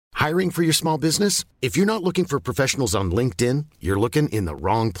Hiring for your small business? If you're not looking for professionals on LinkedIn, you're looking in the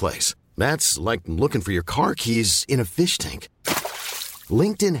wrong place. That's like looking for your car keys in a fish tank.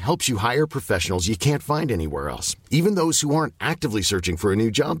 LinkedIn helps you hire professionals you can't find anywhere else, even those who aren't actively searching for a new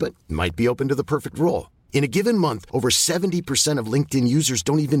job but might be open to the perfect role. In a given month, over 70% of LinkedIn users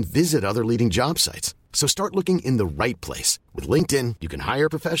don't even visit other leading job sites. So start looking in the right place. With LinkedIn, you can hire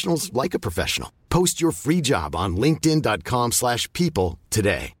professionals like a professional. Post your free job on linkedin.com/people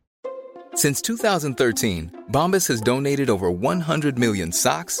today. Since 2013, Bombas has donated over 100 million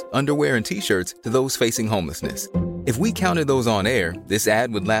socks, underwear, and T-shirts to those facing homelessness. If we counted those on air, this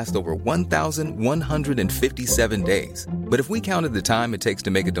ad would last over 1,157 days. But if we counted the time it takes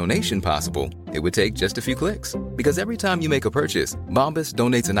to make a donation possible, it would take just a few clicks. Because every time you make a purchase, Bombas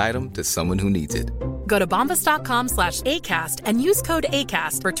donates an item to someone who needs it. Go to bombas.com/ACAST and use code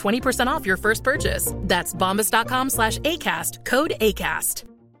ACAST for 20% off your first purchase. That's bombas.com/ACAST, code ACAST.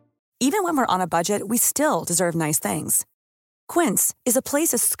 Even when we're on a budget, we still deserve nice things. Quince is a place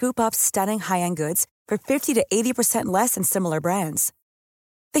to scoop up stunning high-end goods for 50 to 80% less than similar brands.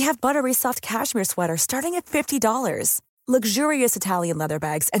 They have buttery soft cashmere sweaters starting at $50, luxurious Italian leather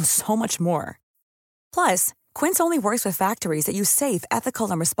bags, and so much more. Plus, Quince only works with factories that use safe, ethical,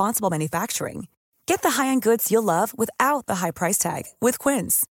 and responsible manufacturing. Get the high-end goods you'll love without the high price tag with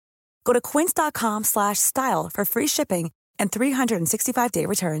Quince. Go to quince.com/style for free shipping and 365-day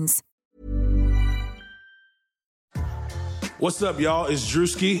returns. What's up, y'all? It's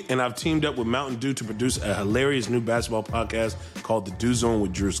Drewski, and I've teamed up with Mountain Dew to produce a hilarious new basketball podcast called The Dew Zone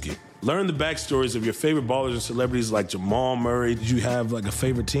with Drewski. Learn the backstories of your favorite ballers and celebrities like Jamal Murray. Did you have like a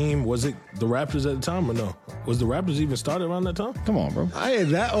favorite team? Was it the Raptors at the time or no? Was the Raptors even started around that time? Come on, bro. I ain't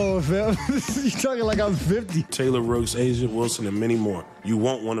that old, fam. You talking like I was 50. Taylor Rooks, Asia Wilson, and many more. You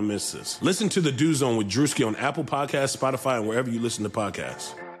won't want to miss this. Listen to The Dew Zone with Drewski on Apple Podcasts, Spotify, and wherever you listen to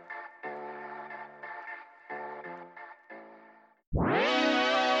podcasts.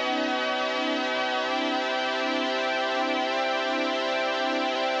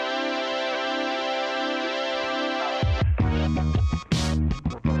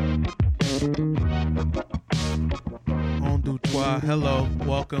 Hello,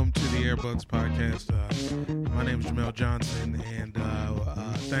 welcome to the Airbuds Podcast. My name is Jamel Johnson, and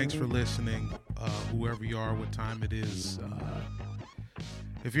thanks for listening, whoever you are, what time it is.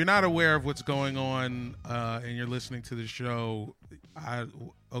 If you're not aware of what's going on and you're listening to the show,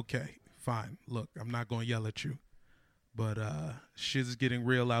 okay, fine. Look, I'm not going to yell at you, but shit is getting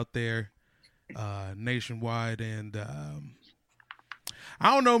real out there nationwide, and I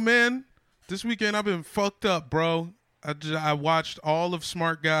don't know, man. This weekend I've been fucked up, bro. I watched all of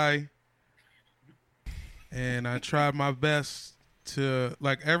Smart Guy, and I tried my best to,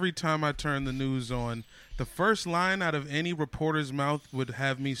 like, every time I turn the news on, the first line out of any reporter's mouth would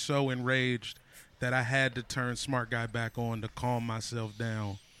have me so enraged that I had to turn Smart Guy back on to calm myself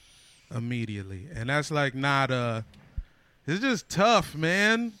down immediately. And that's like it's just tough,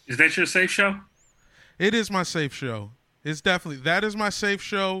 man. Is that your safe show? It is my safe show. That is my safe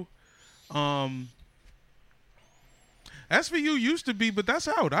show. SVU used to be, but that's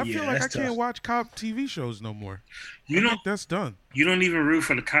out. I feel like I can't watch cop TV shows no more. I think that's done. You don't even root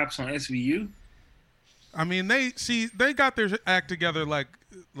for the cops on SVU? I mean, they got their act together like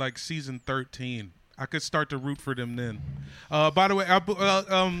season 13. I could start to root for them then. By the way,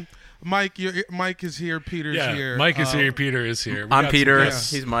 Mike is here. Peter's here. Mike is here. Peter is here. I'm Peter.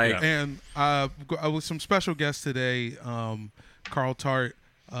 He's Mike. Yeah. And with some special guests today, Carl Tart.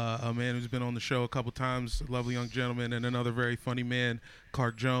 A man who's been on the show a couple times, a lovely young gentleman, and another very funny man,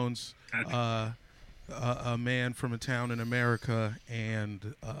 Clark Jones, a man from a town in America,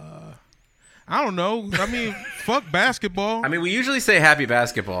 and I don't know. I mean, fuck basketball. I mean, we usually say happy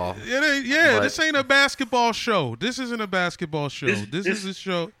basketball. This ain't a basketball show. This isn't a basketball show. This is a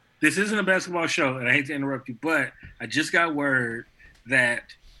show. This isn't a basketball show, and I hate to interrupt you, but I just got word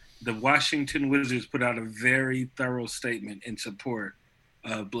that the Washington Wizards put out a very thorough statement in support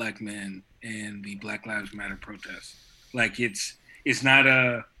of black men and the Black Lives Matter protests. Like it's not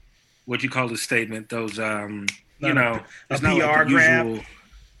a what you call a statement. Those it's not like the usual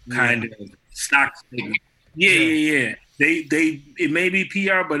kind of stock statement. Yeah. It may be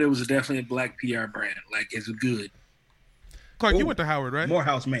PR, but it was definitely a black PR brand. Like it's good. Clark, you went to Howard, right?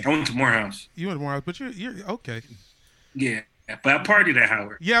 Morehouse, man. I went to Morehouse. You went to Morehouse, but you're okay. Yeah, but I partied at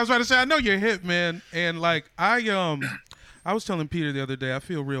Howard. Yeah, I was about to say I know you're hip, man, and like I was telling Peter the other day, I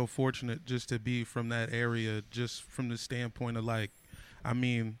feel real fortunate just to be from that area, just from the standpoint of like, I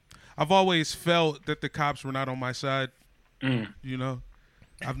mean, I've always felt that the cops were not on my side, you know?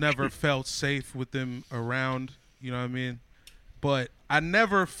 I've never felt safe with them around, you know what I mean? but I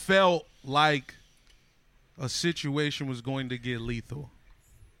never felt like a situation was going to get lethal.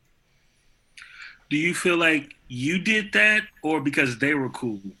 Do you feel like you did that, or because they were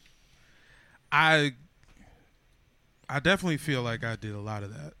cool? I definitely feel like I did a lot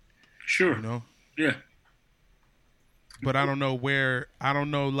of that. Sure. You know? Yeah. But I don't know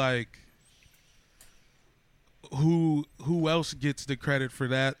like who else gets the credit for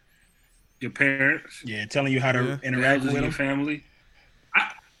that. Your parents. Yeah, telling you how to interact with your them. Family. I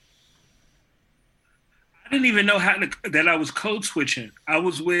didn't even know that I was code switching. I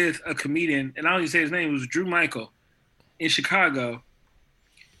was with a comedian, and I don't even say his name. It was Drew Michael in Chicago.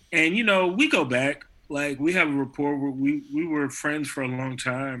 And, you know, we go back. Like, we have a rapport where we were friends for a long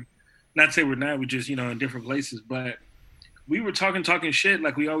time. Not to say we're not. We're just, you know, in different places. But we were talking shit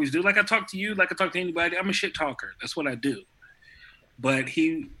like we always do. Like I talk to you, like I talk to anybody. I'm a shit talker. That's what I do. But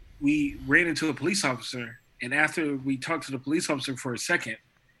we ran into a police officer. And after we talked to the police officer for a second,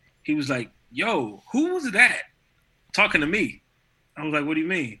 he was like, yo, who was that talking to me? I was like, what do you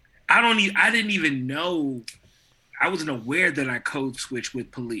mean? I didn't even know. I wasn't aware that I code switched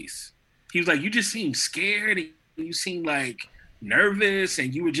with police. He was like, you just seemed scared. And you seemed like nervous,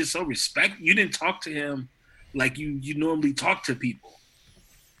 and you were just so respectful. You didn't talk to him like you normally talk to people.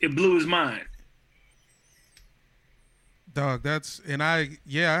 It blew his mind. Dog, I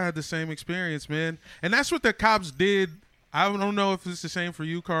had the same experience, man. And that's what the cops did. I don't know if it's the same for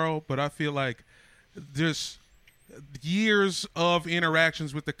you, Carl, but I feel like just years of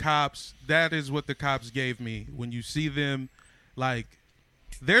interactions with the cops, that is what the cops gave me. When you see them, like,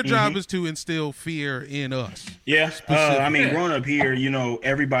 their job is to instill fear in us. Yeah. I mean, growing up here, you know,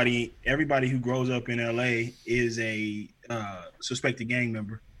 everybody who grows up in LA is a suspected gang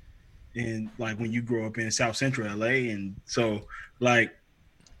member. And like when you grow up in South Central LA, and so like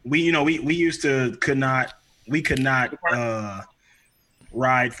we used to could not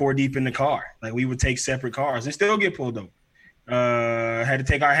ride 4 deep in the car. Like we would take separate cars and still get pulled over. Had to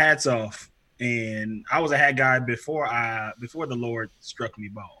take our hats off. And I was a hat guy before the Lord struck me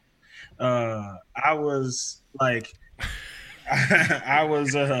bald. I was like, we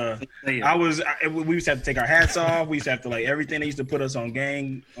used to have to take our hats off. We used to have to, like, everything. They used to put us on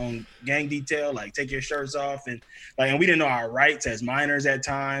gang detail, like take your shirts off, and we didn't know our rights as minors at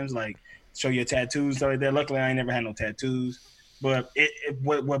times, like show your tattoos, stuff like that. Luckily, I ain't never had no tattoos. But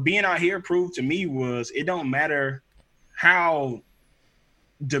what being out here proved to me was it don't matter how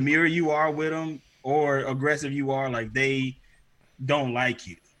demure you are with them or aggressive you are, like they don't like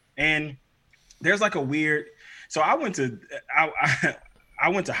you. And there's like a weird. So I went to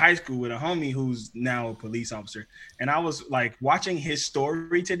high school with a homie who's now a police officer, and I was like watching his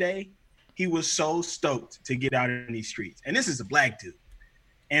story today. He was so stoked to get out in these streets, and this is a black dude.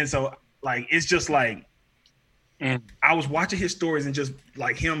 And so like it's just like I was watching his stories and just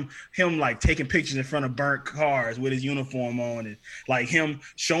like him like taking pictures in front of burnt cars with his uniform on, and like him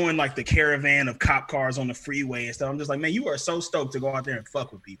showing like the caravan of cop cars on the freeway and stuff. I'm just like, man, you are so stoked to go out there and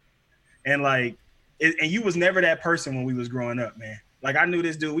fuck with people. And like, and you was never that person when we was growing up, man. Like I knew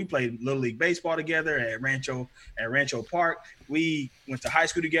this dude. We played Little League baseball together at Rancho Park. We went to high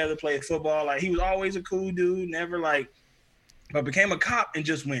school together, played football. Like he was always a cool dude, never like, but became a cop and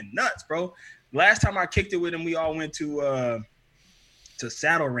just went nuts, bro. Last time I kicked it with him, we all went to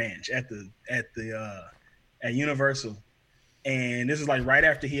Saddle Ranch at Universal, and this is like right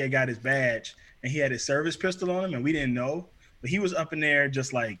after he had got his badge, and he had his service pistol on him, and we didn't know, but he was up in there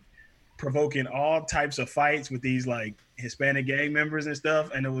just like provoking all types of fights with these like Hispanic gang members and stuff,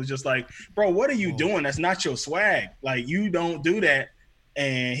 and it was just like, bro, what are you doing? That's not your swag. Like you don't do that.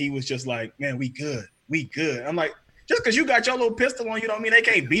 And he was just like, man, we good. I'm like, just because you got your little pistol on you don't mean they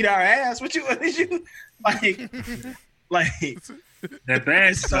can't beat our ass. What you like that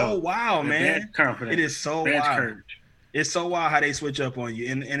bad? It's so wild, man. Confidence. It is so bad wild. courage. It's so wild how they switch up on you,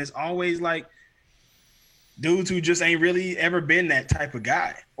 and it's always like dudes who just ain't really ever been that type of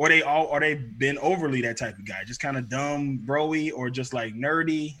guy, or they've been overly that type of guy, just kind of dumb, broy, or just like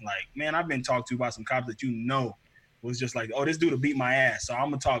nerdy. Like, man, I've been talked to by some cops that was just like, oh, this dude will beat my ass, so I'm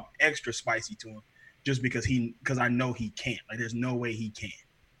gonna talk extra spicy to him. Just because I know he can't. Like, there's no way he can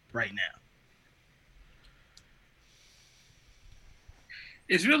right now.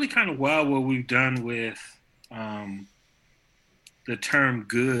 It's really kind of wild what we've done with the term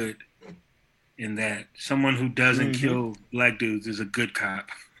good, in that someone who doesn't kill black dudes is a good cop.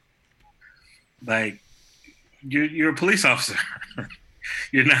 Like, you're a police officer.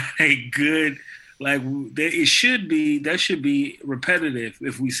 You're not a good, like, that should be repetitive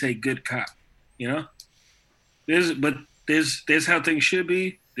if we say good cop. You know, there's how things should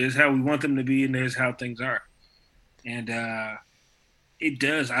be. There's how we want them to be, and there's how things are. And it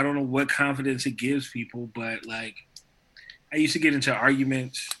does. I don't know what confidence it gives people, but like I used to get into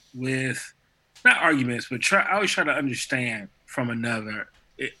arguments with, not arguments, but I always try to understand from another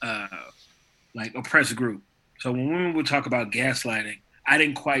like oppressed group. So when women would talk about gaslighting, I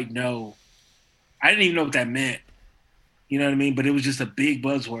didn't quite know. I didn't even know what that meant. You know what I mean? But it was just a big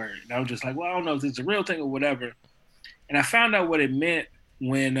buzzword. And I was just like, well, I don't know if it's a real thing or whatever. And I found out what it meant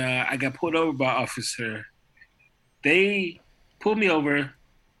when I got pulled over by an officer. They pulled me over.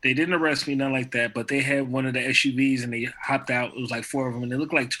 They didn't arrest me, nothing like that. But they had one of the SUVs and they hopped out. It was like 4 of them. And it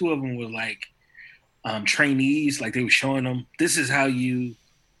looked like 2 of them were like trainees. Like they were showing them, this is how you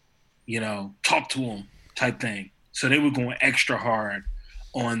talk to them type thing. So they were going extra hard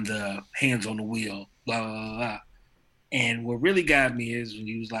on the hands on the wheel, blah, blah, blah, blah. And what really got me is when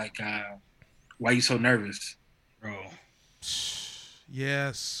he was like, why you so nervous? Bro.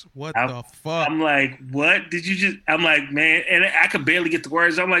 Yes. What the fuck? I'm like, what did you just? I'm like, man, and I could barely get the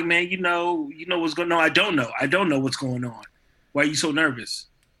words. I'm like, man, you know what's going on. No, I don't know. I don't know what's going on. Why are you so nervous?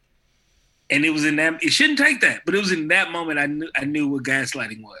 And it was in that. It shouldn't take that, but it was in that moment I knew what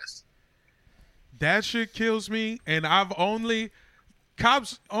gaslighting was. That shit kills me, and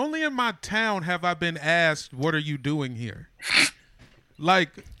cops only in my town have I been asked, "What are you doing here?"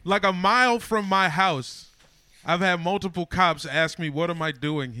 like a mile from my house. I've had multiple cops ask me, what am I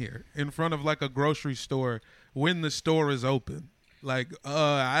doing here in front of like a grocery store when the store is open? Like,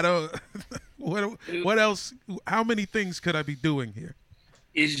 I don't, what else? How many things could I be doing here?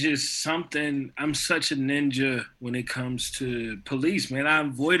 It's just something, I'm such a ninja when it comes to police, man. I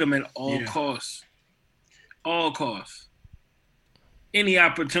avoid them at all costs. All costs. Any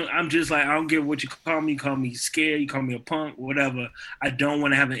opportunity, I'm just like, I don't care what you call me scared, you call me a punk, whatever. I don't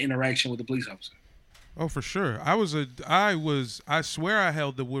want to have an interaction with a police officer. Oh, for sure. I swear I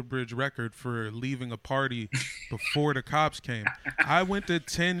held the Woodbridge record for leaving a party before the cops came. I went to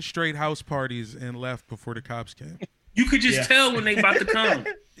 10 straight house parties and left before the cops came. You could just tell when they about to come.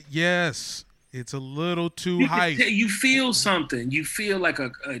 Yes. It's a little too hype. You feel something. You feel like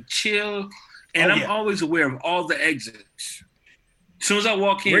a chill. And I'm always aware of all the exits. As soon as I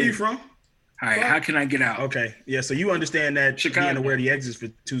walk in. Where are you from? All right, how can I get out? Okay. Yeah, so you understand that Chicago. Being aware of the exits for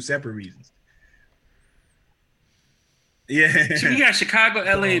 2 separate reasons. Yeah. So we got Chicago,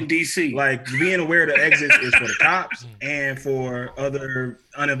 LA, and DC. Like being aware of the exits is for the cops and for other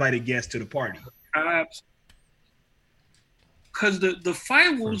uninvited guests to the party. Because the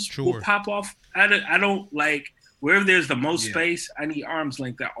fireworks will pop off. I don't like wherever there's the most space. I need arm's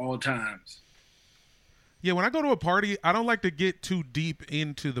length at all times. Yeah, when I go to a party, I don't like to get too deep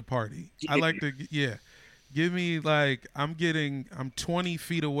into the party. I like to give me like I'm 20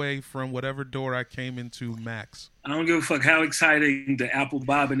 feet away from whatever door I came into max. I don't give a fuck how exciting the apple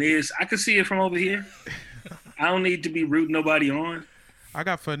bobbing is. I can see it from over here. I don't need to be rooting nobody on. I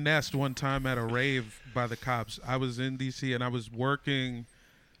got finessed one time at a rave by the cops. I was in DC and I was working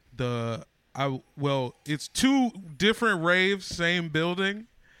it's 2 different raves, same building.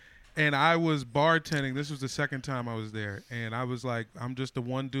 And I was bartending. This was the second time I was there. And I was like, I'm just the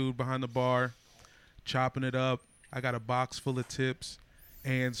one dude behind the bar, chopping it up. I got a box full of tips.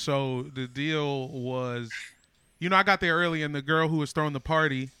 And so the deal was, I got there early and the girl who was throwing the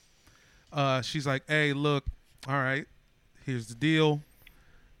party, she's like, hey, look, all right, here's the deal.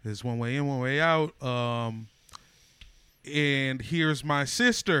 There's one way in, one way out. And here's my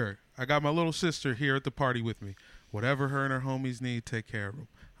sister. I got my little sister here at the party with me. Whatever her and her homies need, take care of them.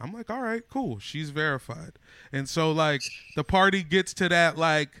 I'm like, all right, cool. She's verified. And so, like, the party gets to that,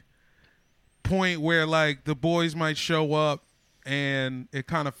 like, point where, like, the boys might show up and it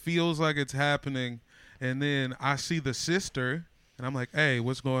kind of feels like it's happening. And then I see the sister and I'm like, hey,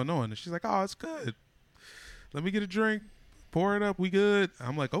 what's going on? And she's like, oh, it's good. Let me get a drink. Pour it up. We good.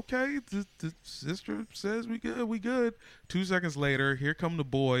 I'm like, okay. The sister says we good. 2 seconds later, here come the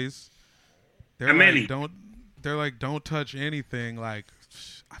boys. They're like, don't touch anything. Like,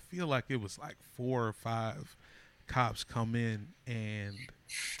 I feel like it was like 4 or 5 cops come in and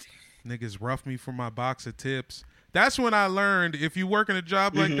niggas rough me for my box of tips. That's when I learned if you work in a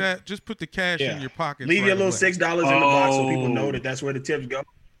job like that, just put the cash in your pocket. Leave your little $6 in the box so people know that that's where the tips go.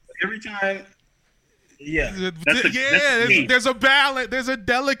 Every time. Yeah. There's a balance. There's a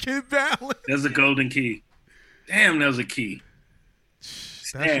delicate balance. There's a golden key. Damn, there's a key.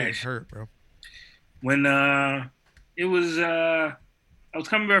 That shit hurt, bro. When it was I was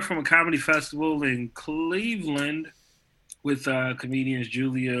coming back from a comedy festival in Cleveland with comedians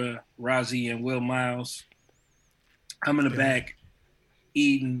Julia, Rozzy, and Will Miles. I'm in the back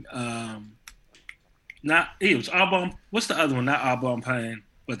eating it was Arbonne. What's the other one? Not Arbonne Pine,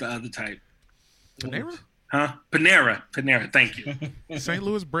 but the other type. Panera? Huh? Panera. Thank you. St.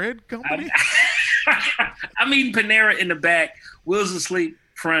 Louis Bread Company? I'm eating Panera in the back. Will's asleep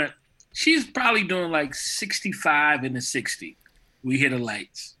front. She's probably doing like 65 in the 60. We hit the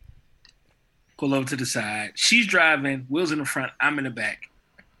lights. Pull over to the side. She's driving. Will's in the front. I'm in the back.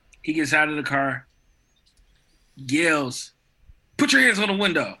 He gets out of the car. Yells, "Put your hands on the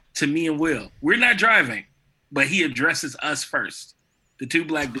window," to me and Will. We're not driving, but he addresses us first. The two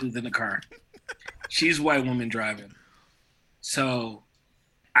black dudes in the car. She's a white woman driving. So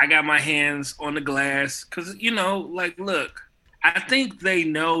I got my hands on the glass because, look, I think they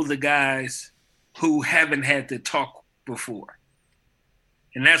know the guys who haven't had to talk before.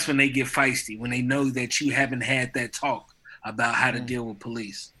 And that's when they get feisty, when they know that you haven't had that talk about how to deal with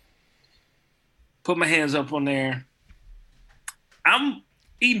police. Put my hands up on there. I'm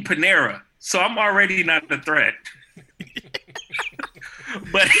eating Panera, so I'm already not the threat.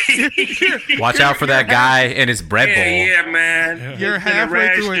 But watch out for that guy and his bread bowl. Yeah, man. You're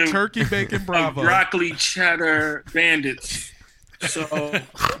halfway through a turkey bacon bravo. Broccoli cheddar bandits. So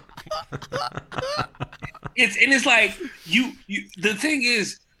it's like you. The thing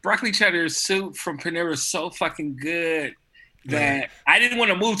is, broccoli cheddar soup from Panera is so fucking good that I didn't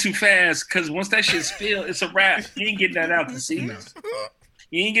want to move too fast because once that shit spilled, it's a wrap. You ain't getting that out the seats.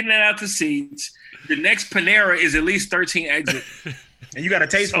 You ain't getting that out the seats. The next Panera is at least 13 exits. And you got a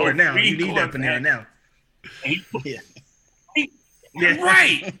taste for it now. You need that Panera now. Yeah.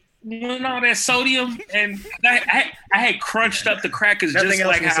 Right. With all that sodium, and I had crunched up the crackers. Nothing just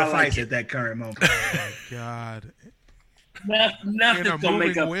else like will how suffice at that current moment. Oh my God. Nothing's gonna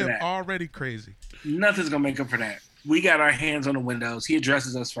make up for that. Already crazy. Nothing's gonna make up for that. We got our hands on the windows. He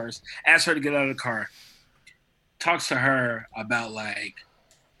addresses us first. Asks her to get out of the car. Talks to her about like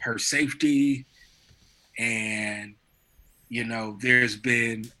her safety, and there's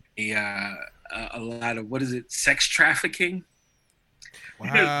been a lot of sex trafficking.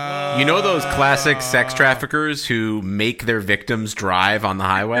 Wow. You know those classic sex traffickers who make their victims drive on the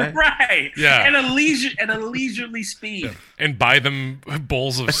highway? Right. Yeah. At a leisurely speed. Yeah. And buy them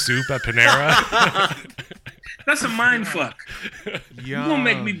bowls of soup at Panera. That's a mind fuck. You gonna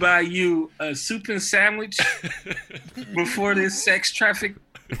make me buy you a soup and sandwich before this sex traffic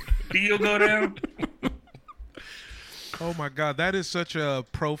deal go down? Oh my God, that is such a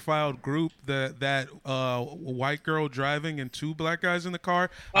profiled group. That white girl driving and two black guys in the car.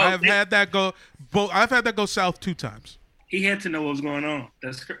 I've had that go south 2 times. He had to know what was going on.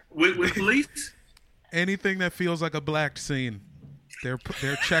 That's with police. Anything that feels like a black scene, they're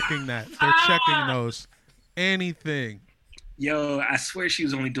checking that. They're checking those. Anything. Yo, I swear she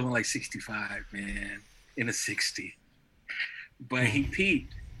was only doing like 65, man, in a 60. But he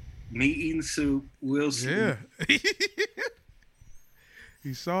peeped. Me eating soup, Will soup. Yeah.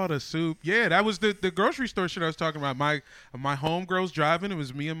 He saw the soup. Yeah, that was the grocery store shit I was talking about. My homegirl's driving. It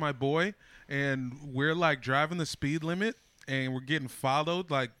was me and my boy. And we're like driving the speed limit. And we're getting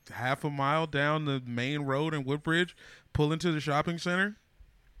followed like half a mile down the main road in Woodbridge. Pull into the shopping center.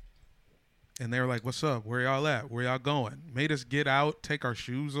 And they were like, "What's up? Where y'all at? Where y'all going?" Made us get out, take our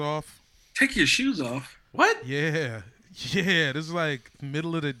shoes off. Take your shoes off? What? Yeah. Yeah, this is like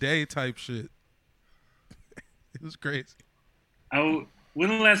middle of the day type shit. It was crazy. When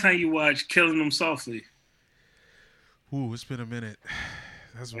the last time you watched Killing Them Softly? Ooh, it's been a minute.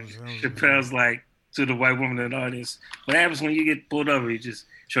 That was Chappelle's like to the white woman in the audience, "What happens when you get pulled over? You just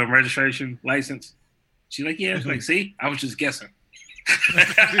show them registration, license." She's like, "Yeah." It's like, "See, I was just guessing."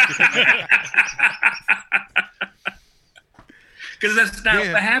 Because that's not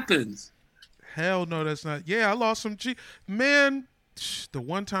what happens. Hell no, that's not. Yeah, I lost some cheeks. Man, the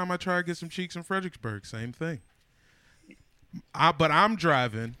one time I tried to get some cheeks in Fredericksburg, same thing. But I'm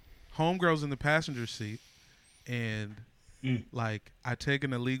driving, homegirl's in the passenger seat, and like I take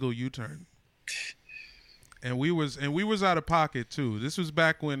an illegal U-turn. And we was out of pocket too. This was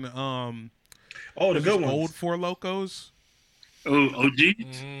back when the good ones. Old Four Locos. Oh, OG?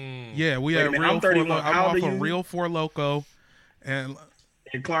 Yeah, we had real Four Loko. I'm off a real Four Loko. And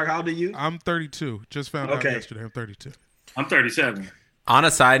Clark, how old are you? I'm 32. Just found out yesterday. I'm 32. I'm 37. On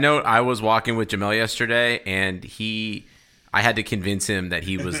a side note, I was walking with Jamel yesterday, and I had to convince him that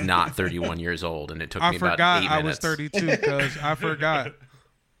he was not 31 years old, and it took me about 8 minutes. I was 32 because I forgot.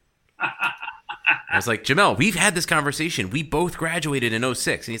 I was like, "Jamel, we've had this conversation. We both graduated in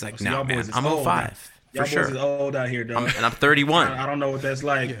 06. And he's like, "No, man, I'm 05. Y'all for sure. boys is old out here, dog. And I'm 31. I don't know what that's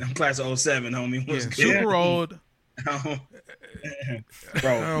like. Yeah. I'm class of 07, homie. Super old.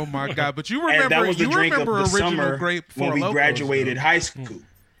 Bro. Oh my God! But you remember? And that was the drink of the original summer grape when we graduated high school.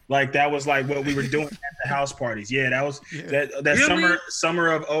 Like that was like what we were doing at the house parties. Yeah, that was that Really?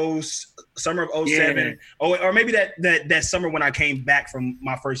 summer of 07. Yeah. Oh, or maybe that summer when I came back from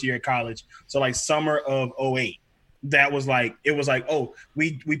my first year at college. So like summer of 08. That was like it was like, oh,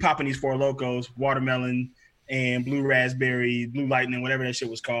 we popping these Four Locos, watermelon and blue raspberry, blue lightning, whatever that shit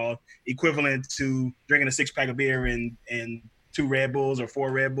was called, equivalent to drinking a 6-pack of beer and 2 Red Bulls or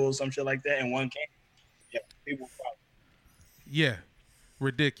 4 Red Bulls, some shit like that, and 1 can. Yeah, people. Yeah.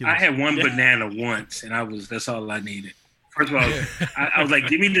 Ridiculous. I had one banana once, and that's all I needed. First of all, I was like,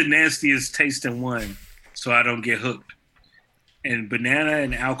 give me the nastiest tasting one so I don't get hooked. And banana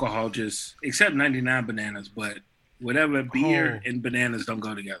and alcohol except 99 bananas, but whatever, beer and bananas don't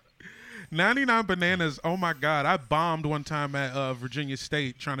go together. 99 bananas, oh my God. I bombed one time at Virginia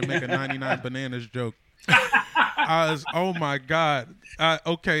State trying to make a 99 bananas joke. Oh my God.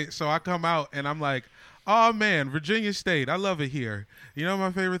 Okay, so I come out and I'm like, oh man, Virginia State, I love it here. You know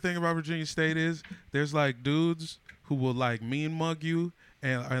my favorite thing about Virginia State is there's like dudes who will like mean mug you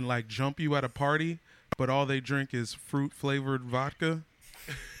and like jump you at a party, but all they drink is fruit flavored vodka.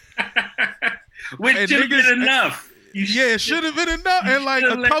 Which should have been enough. It should have been enough. And like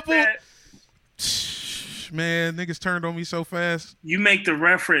a couple, man, niggas turned on me so fast. You make the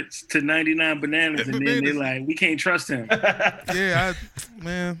reference to 99 bananas, and then they're like, we can't trust him.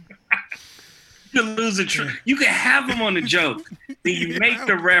 Man. You can lose you can have them on the joke. Then you make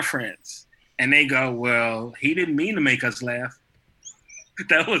the reference, and they go, well, he didn't mean to make us laugh.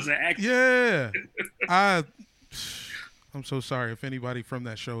 That was an accident. Yeah. I'm so sorry if anybody from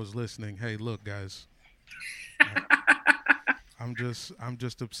that show is listening. Hey, look, guys. I'm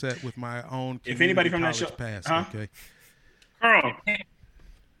just upset with my own. If anybody from that show, past, okay. Carl,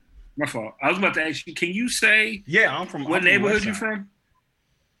 my fault. I was about to ask you. Can you say? Yeah, I'm from. What neighborhood you from?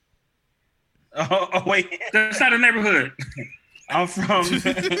 Oh wait, that's not a neighborhood. I'm from.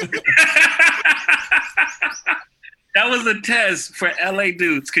 That was a test for LA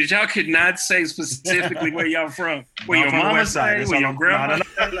dudes because y'all could not say specifically where y'all from. Where your mama stays, where your grandma.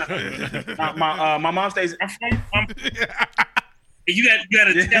 My mom stays. You got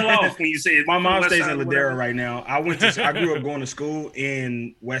to tell off when you say it. My mom stays in Ladera right now. I grew up going to school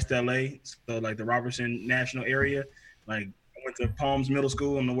in West LA, so like the Robertson National area. Like I went to Palms Middle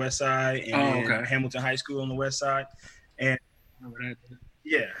School on the west side and then Hamilton High School on the west side. And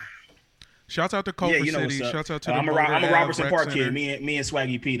yeah. Shouts out to Culver City. Shouts out to I'm a Robertson Park kid. Me and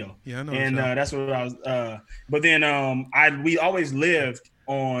Swaggy Pito. Yeah, I know. And that's what I was. But then we always lived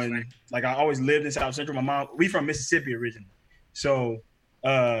on. Like I always lived in South Central. My mom. We from Mississippi originally. So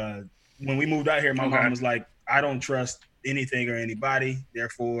when we moved out here, my mom was like, "I don't trust anything or anybody.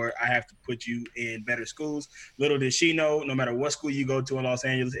 Therefore, I have to put you in better schools." Little did she know, no matter what school you go to in Los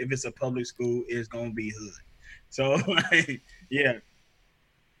Angeles, if it's a public school, it's gonna be hood. So yeah.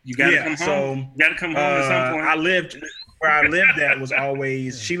 You gotta come home. You gotta come home at some point. Where I lived at was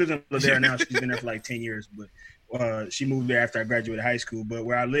always. She lives in Ladera now. She's been there for like 10 years, but she moved there after I graduated high school. But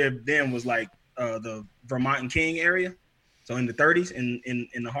where I lived then was like the Vermont and King area, so in the 30s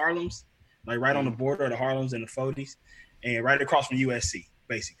in the Harlems, like right on the border of the Harlems and the 40s, and right across from USC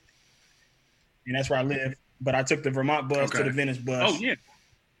basically. And that's where I lived. But I took the Vermont bus to the Venice bus. Oh yeah,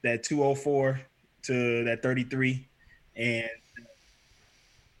 that 204 to that 33, and.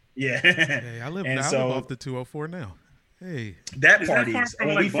 Yeah. Hey, I live off the 204 now. Hey. That party is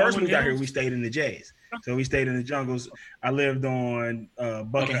when we first moved out here, we stayed in the J's. So we stayed in the jungles. I lived on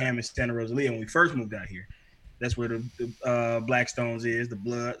Buckingham and Santa Rosalia when we first moved out here. That's where the Blackstones is, the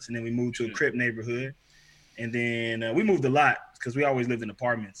Bloods. And then we moved to a Crip neighborhood. And then we moved a lot because we always lived in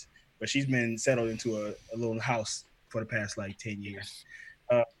apartments. But she's been settled into a little house for the past like 10 years.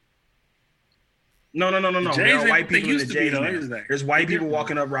 No. There are white people in the J's now. There's white people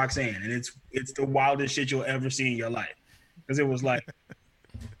walking up Roxanne, and it's the wildest shit you'll ever see in your life. Because it was like,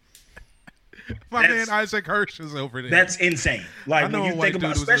 my man Isaac Hirsch is over there. That's insane. Like when you think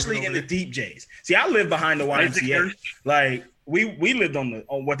about, especially in the deep J's. See, I live behind the YMCA. Like we lived on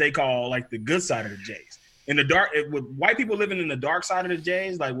what they call like the good side of the J's. In the dark, with white people living in the dark side of the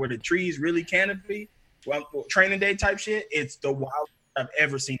J's, like where the trees really canopy, training day type shit. It's the wildest I've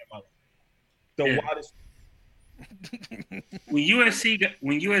ever seen in my life. Wildest. When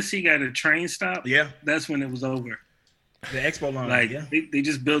USC got a train stop, that's when it was over. The Expo line, like they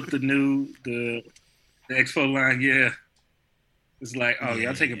just built the Expo line. Yeah, it's like,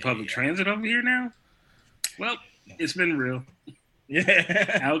 y'all taking public transit over here now? Well, it's been real.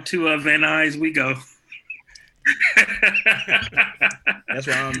 Yeah, out to Van Nuys we go. That's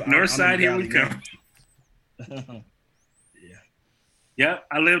why I'm North side. Here we come. Yeah,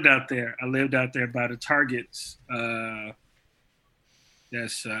 I lived out there. I lived out there by the Targets.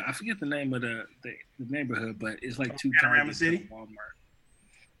 That's I forget the name of the neighborhood, but it's like two Panorama Targets City? and Walmart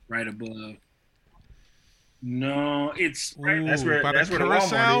right above. No, it's Ooh, That's where by the Curacao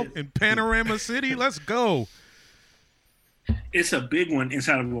Walmart is. in Panorama City. Let's go. it's a big one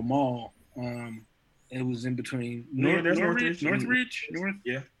inside of a mall. It was in between there's Northridge.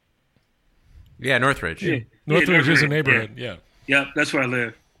 Yeah, Northridge. Yeah. Northridge is a Northridge, neighborhood. Yeah. Yep, that's where I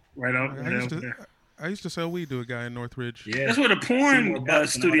live. Right out there. I used to sell weed to a guy in Northridge. Yeah. That's where the porn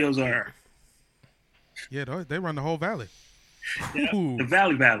studios are. Yeah, they run the whole valley. Yeah, Ooh. the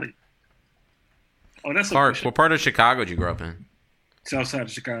Valley. Oh, that's Clark, what part of Chicago did you grow up in? South side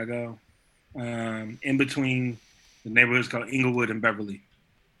of Chicago. In between the neighborhoods called Inglewood and Beverly.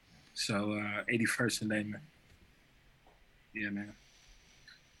 So 81st and Damon. Yeah, man.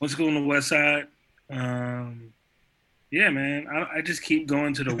 Went to school on the west side. Yeah, man. I just keep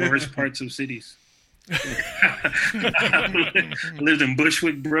going to the worst parts of cities. I lived in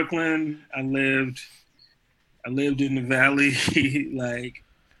Bushwick, Brooklyn. I lived in the Valley. Like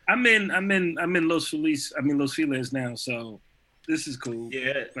I'm in Los Feliz now, so this is cool.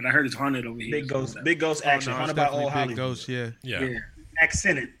 Yeah. But I heard it's haunted over here. Big ghost action. No, Haunted it's by old definitely Hollywood. big ghost, yeah. Yeah.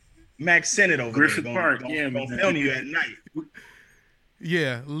 Max Sennett over Griffith there. Park, Gonna film you at night.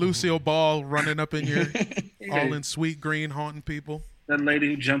 Yeah, Lucille Ball running up in here, all in sweet green, haunting people. That lady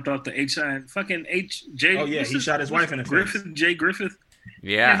who jumped off the J. Oh yeah, he shot his wife in the face. Griffith, Jay Griffith.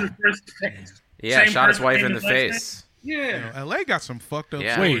 Yeah. Same Shot his person, wife same in the last name? face. Yeah. LA got some fucked up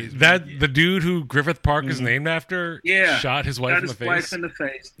Yeah. stories. Wait, the dude who Griffith Park is named after shot his wife in the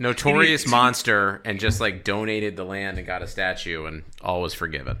face? Notorious monster, and just like donated the land and got a statue and all was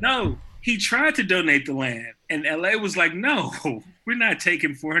forgiven. No, he tried to donate the land, and LA was like, no, we're not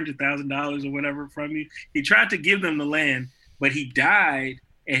taking $400,000 or whatever from you. He tried to give them the land, but he died,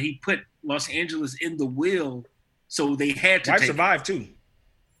 and he put Los Angeles in the will, so they had to Wife survived too.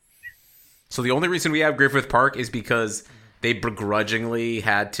 So the only reason we have Griffith Park is because they begrudgingly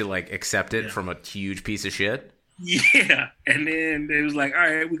had to like accept it from a huge piece of shit. Yeah, and then they was like, all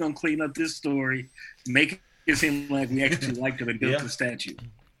right, we're going to clean up this story, make it seem like we actually liked him and built the statue.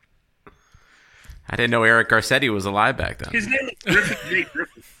 I didn't know Eric Garcetti was alive back then. His name is Griffith J.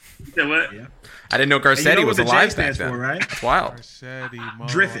 Griffith. You know what? Yeah. I didn't know Garcetti was alive back then. For, right? That's wild. Garcetti,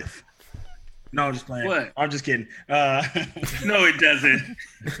 Griffith. No, I'm just playing. What? I'm just kidding. No, it doesn't.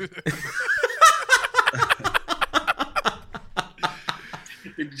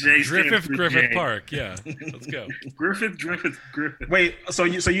 Griffith Park. Yeah, let's go. Griffith. Wait, so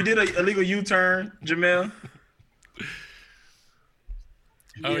you did a illegal U-turn, Jamel?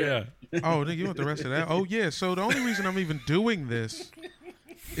 Oh yeah. Oh, you want the rest of that? Oh yeah. So the only reason I'm even doing this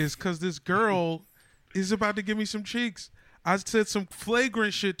is because this girl is about to give me some cheeks. I said some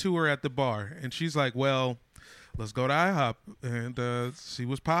flagrant shit to her at the bar, and she's like, "Well, let's go to IHOP and see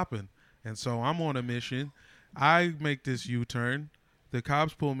what's popping." And so I'm on a mission. I make this U-turn. The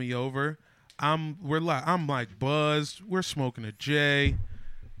cops pull me over. I'm like buzzed. We're smoking a J.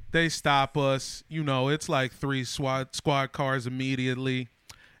 They stop us. You know, it's like 3 squad cars immediately.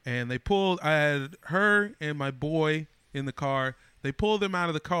 And I had her and my boy in the car. They pull them out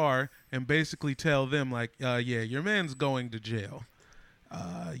of the car and basically tell them, like, yeah, your man's going to jail.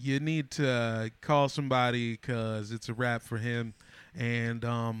 You need to call somebody because it's a wrap for him. And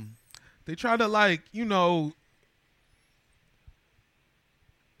they try to, like, you know,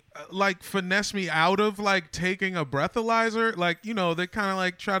 like finesse me out of, like, taking a breathalyzer. Like, you know, they kind of,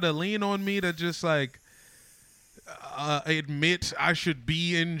 like, try to lean on me to just, like, admit I should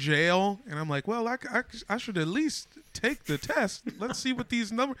be in jail, and I'm like, well, I should at least take the test. Let's see what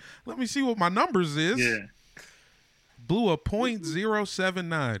these numbers. Let me see what my numbers is. Yeah. Blew a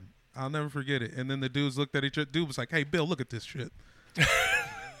 .079. I'll never forget it. And then the dudes looked at each other. Dude was like, "Hey, Bill, look at this shit."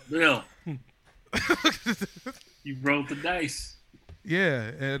 Bill, you rolled the dice.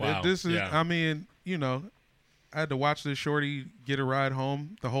 Yeah, and Wow. this is. Yeah. I mean, you know, I had to watch this shorty get a ride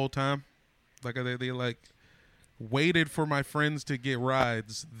home the whole time. Like they like waited for my friends to get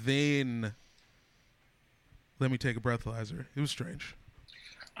rides, then let me take a breathalyzer. It was strange.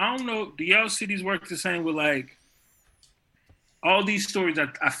 I don't know. Do y'all cities work the same with, like, all these stories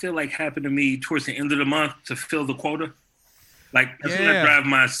that I feel like happened to me towards the end of the month to fill the quota? Like, that's when I drive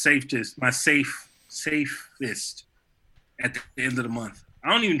my safest at the end of the month. I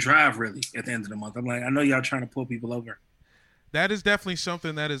don't even drive really at the end of the month. I'm like, I know y'all trying to pull people over. That is definitely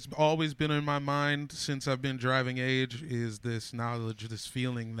something that has always been in my mind since I've been driving age, is this knowledge, this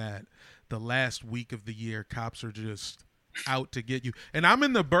feeling that the last week of the year, cops are just out to get you. And I'm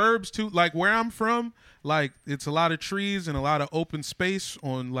in the burbs too, like where I'm from, like it's a lot of trees and a lot of open space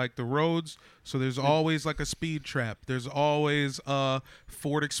on like the roads. So there's always like a speed trap. There's always a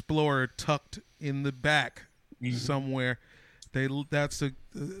Ford Explorer tucked in the back somewhere. That's a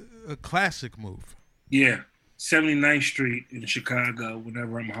classic move. Yeah. 79th Street in Chicago,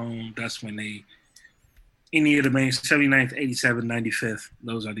 whenever I'm home, that's when any of the main 79th, 87th, 95th,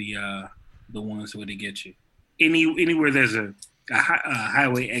 those are the ones where they get you. Anywhere there's a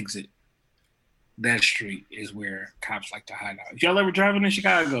highway exit, that street is where cops like to hide out. If y'all ever driving in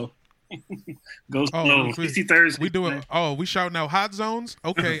Chicago, go slow. 63rd. We doing? We shouting out hot zones.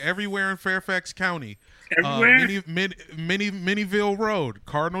 Okay, everywhere in Fairfax County. Everywhere. Minnieville Road,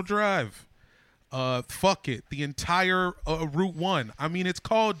 Cardinal Drive. Fuck it. The entire Route 1. I mean, it's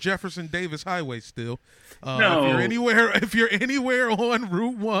called Jefferson Davis Highway still. No. If you're anywhere on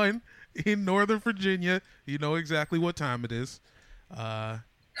Route 1 in Northern Virginia, you know exactly what time it is.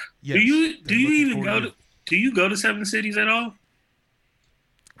 Yes, do you go to Seven Cities at all?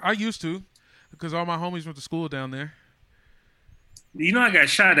 I used to, because all my homies went to school down there. You know, I got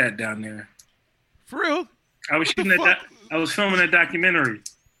shot at down there. For real? I was I was filming a documentary.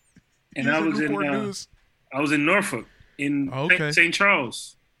 And I was in Norfolk, in St.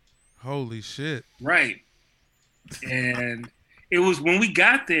 Charles. Holy shit. Right. And it was when we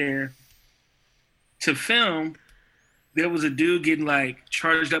got there to film, there was a dude getting like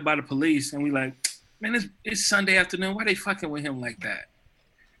charged up by the police. And we like, man, it's Sunday afternoon. Why they fucking with him like that?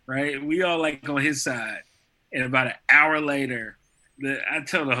 Right. We all like on his side. And about an hour later, I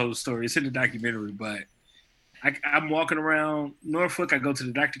tell the whole story. It's in the documentary, but I'm walking around Norfolk. I go to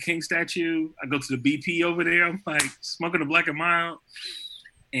the Dr. King statue. I go to the BP over there. I'm like smoking a black and mild.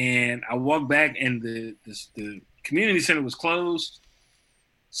 And I walk back, and the community center was closed.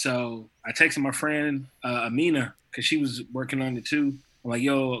 So I texted my friend Amina, because she was working on it too. I'm like,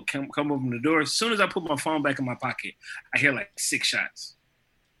 yo, come open the door. As soon as I put my phone back in my pocket, I hear like 6 shots.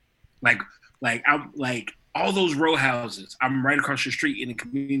 Like I'm like, all those row houses, I'm right across the street in the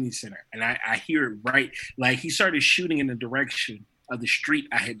community center. And I hear it right. Like he started shooting in the direction of the street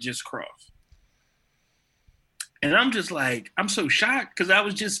I had just crossed. And I'm just like, I'm so shocked because I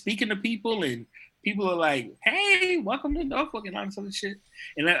was just speaking to people and people are like, hey, welcome to Norfolk and all this other shit.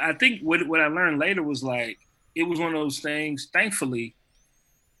 And I think what I learned later was like, it was one of those things, thankfully,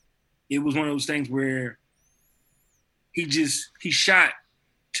 it was one of those things where he shot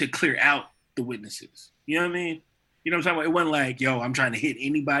to clear out the witnesses. You know what I mean? You know what I'm talking about? It wasn't like, yo, I'm trying to hit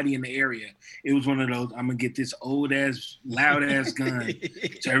anybody in the area. It was one of those, I'm going to get this old ass, loud ass gun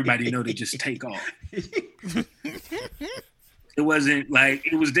so everybody know to just take off. It wasn't like,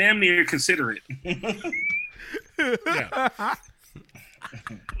 it was damn near considerate. Yeah.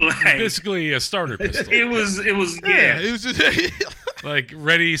 Like, basically a starter pistol. It was It was just like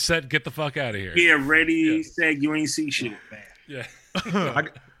ready, set, get the fuck out of here. Yeah, ready, set, you ain't see shit, man. Yeah.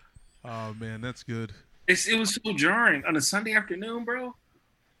 Oh man, that's good. It was so jarring on a Sunday afternoon, bro.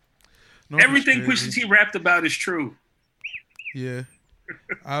 Everything Pusha T rapped about is true. Yeah.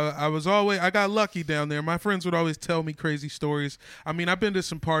 I got lucky down there. My friends would always tell me crazy stories. I mean, I've been to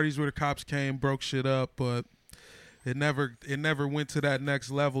some parties where the cops came, broke shit up, but it never went to that next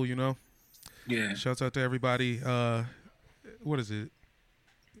level, you know? Yeah. Shouts out to everybody. What is it?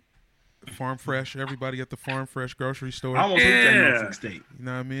 Farm Fresh. Everybody at the Farm Fresh grocery store. I almost looked at Norfolk State. You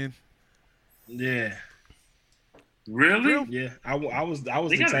know what I mean? Yeah. Really? Yeah. I was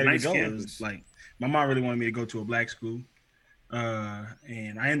excited to go. It was like my mom really wanted me to go to a black school,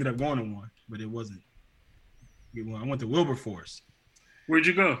 and I ended up going to one, but it wasn't. I went to Wilberforce. Where'd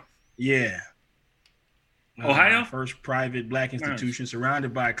you go? Yeah. Ohio? First private black institution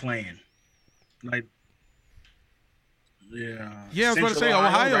surrounded by a Klan. Like, yeah. Yeah, I was about to say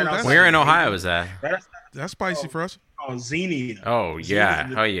Ohio. Right where in Ohio is that? That's spicy for us. Oh, Xenia. Oh, yeah.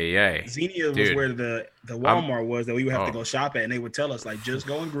 Xenia was where the Walmart was that we would have to go shop at, and they would tell us, like, just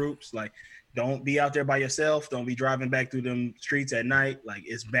go in groups. Like, don't be out there by yourself. Don't be driving back through them streets at night. Like,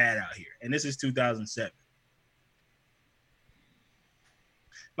 it's bad out here. And this is 2007.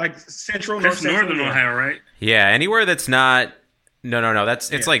 Like, That's northern Ohio, right? Yeah, anywhere that's not... No.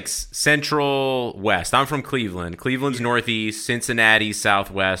 It's like central west. I'm from Cleveland. Cleveland's northeast, Cincinnati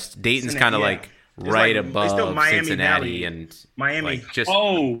southwest. Dayton's kind of like right above Cincinnati Valley, and Miami, like just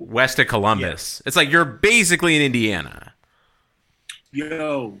west of Columbus. Yeah. It's like you're basically in Indiana.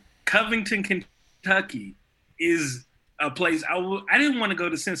 Yo, Covington, Kentucky is a place I didn't want to go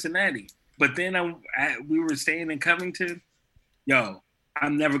to Cincinnati, but then we were staying in Covington. Yo,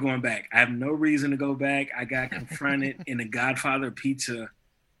 I'm never going back. I have no reason to go back. I got confronted in a Godfather Pizza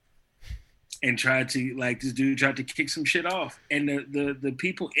and tried to this dude tried to kick some shit off, and the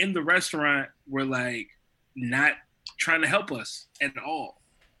people in the restaurant were like not trying to help us at all.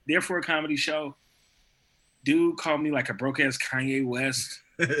 There for a comedy show, dude called me like a broke ass Kanye West,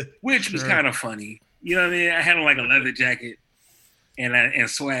 which was kind of funny. You know what I mean? I had on like a leather jacket and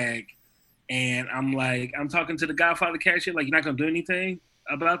swag, and I'm talking to the Godfather cashier, like, you're not gonna do anything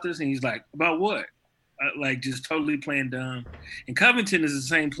about this, and he's like, about what? Just totally playing dumb. And Covington is the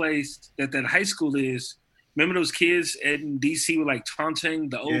same place that high school is. Remember those kids in D.C. were like taunting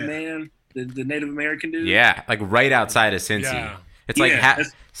the old man, the Native American dude? Yeah, like right outside of Cincy. Yeah. It's like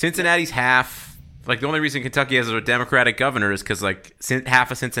Cincinnati's half. Like the only reason Kentucky has a Democratic governor is because like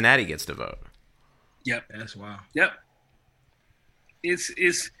half of Cincinnati gets to vote. Yep, that's wild. Yep,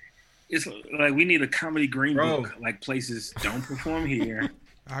 it's like we need a comedy green book. Like places don't perform here.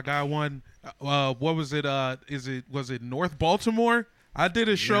 I got one. What was it? Was it North Baltimore? I did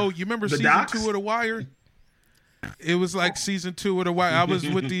a show. You remember season 2 of The Wire? It was like season 2 of The Wire. I was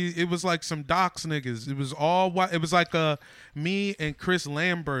with it was like some docs niggas. It was all white. It was like me and Chris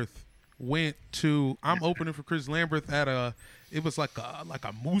Lambert went to. I'm opening for Chris Lambert at it was like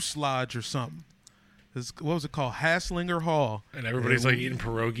a Moose Lodge or something. What was it called? Hasslinger Hall. And everybody's like eating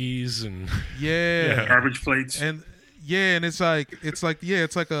pierogies and garbage plates. And it's like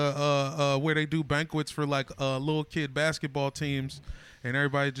a where they do banquets for like little kid basketball teams, and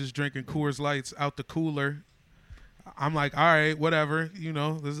everybody just drinking Coors Lights out the cooler. I'm like, all right, whatever,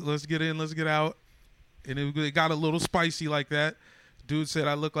 let's get in, let's get out, and it got a little spicy like that. Dude said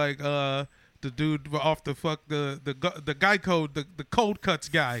I look like the dude off the Geico, the cold cuts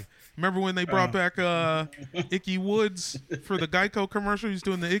guy. Remember when they brought back Icky Woods for the Geico commercial? He's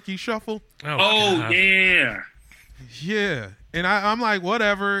doing the Icky Shuffle. Oh yeah. Yeah, and I'm like,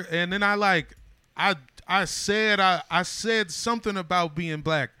 whatever, and then I said something about being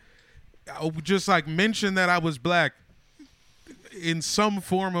black. I just like mentioned that I was black in some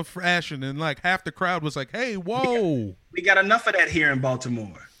form of fashion, and like half the crowd was like, "Hey, whoa, we got enough of that here in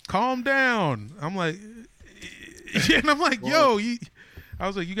Baltimore. Calm down." I'm like, and I'm like, "Yo," I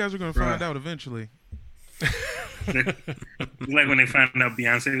was like, "You guys are gonna find out eventually." Like when they found out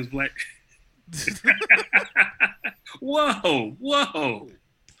Beyonce was black. Whoa!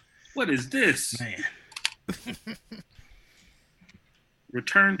 What is this, man?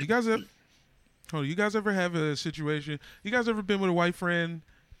 Return. You guys ever have a situation? You guys ever been with a white friend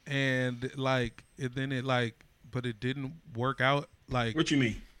and but it didn't work out? Like, what you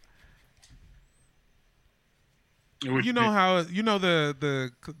mean? You know how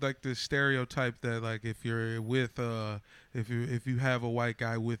the stereotype that like if you're with if you have a white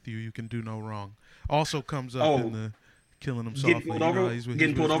guy with you, you can do no wrong. Also comes up in the killing himself. Getting pulled over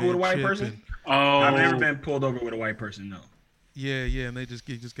with a white person? I've never been pulled over with a white person. No. Yeah, and they just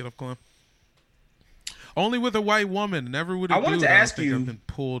get up going. Only with a white woman, never with a dude. I wanted to ask you I've been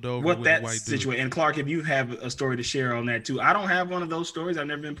pulled over what with that a white situation. dude. And Clark, if you have a story to share on that too, I don't have one of those stories. I've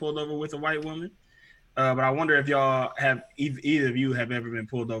never been pulled over with a white woman, but I wonder if y'all have either of you have ever been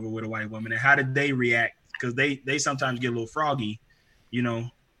pulled over with a white woman, and how did they react? Because they sometimes get a little froggy, Yeah.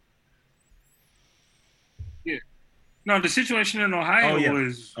 No, the situation in Ohio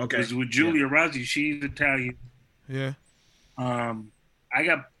was with Julia Rossi. She's Italian. Yeah.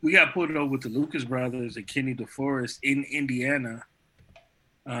 We got pulled over with the Lucas brothers and Kenny DeForest in Indiana.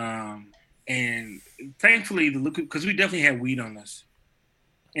 And thankfully because we definitely had weed on us.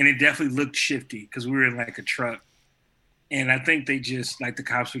 And it definitely looked shifty because we were in like a truck. And I think they just like the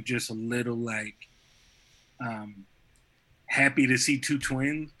cops were just a little like happy to see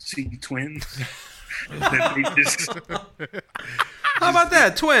twins. That they just, how about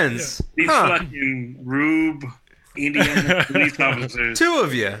that? Twins. These fucking Rube Indiana police officers. 2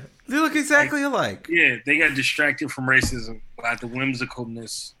 of you. They look exactly alike. Yeah, they got distracted from racism by the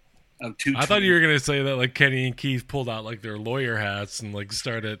whimsicalness of 2 I thought you were going to say that like Kenny and Keith pulled out like their lawyer hats and like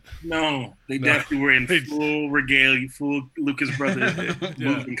started. No, they definitely were in full regalia, full Lucas Brothers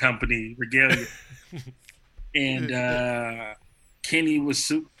moving company regalia. And Kenny's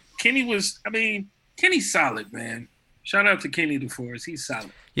solid, man. Shout out to Kenny DeForest. He's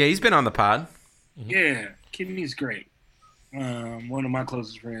solid. Yeah, he's been on the pod. Yeah, Kenny's great. One of my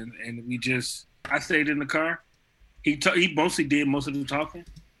closest friends. And I stayed in the car. He mostly did most of the talking.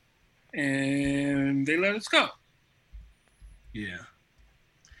 And they let us go. Yeah.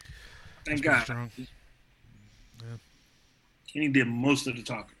 Thank God. Yeah. Kenny did most of the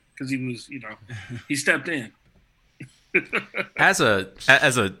talking because he was, he stepped in. As a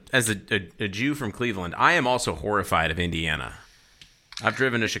Jew from Cleveland, I am also horrified of Indiana. I've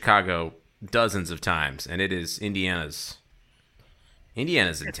driven to Chicago dozens of times, and Indiana's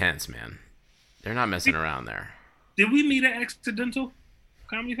intense, man. They're not messing around there. Did we meet at Accidental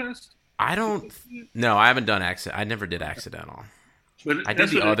Comedy Fest? No, I haven't done I never did Accidental. But I did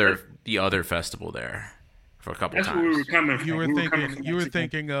the other festival there for a couple times. That's where we were coming from. You were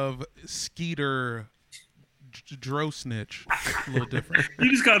thinking of Skeeter Dro Snitch. A little different. You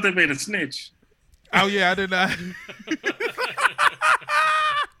just called that man a snitch. Oh yeah, I did not.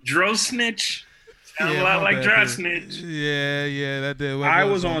 Dro Snitch. Sounds a lot like Dry Snitch. Yeah, that did. I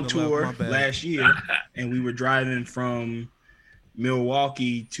was on tour last year, and we were driving from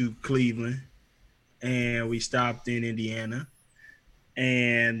Milwaukee to Cleveland, and we stopped in Indiana,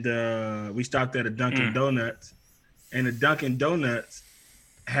 and we stopped at a Dunkin' Donuts, and the Dunkin' Donuts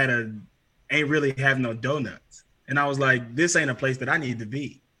ain't really have no donuts, and I was like, this ain't a place that I need to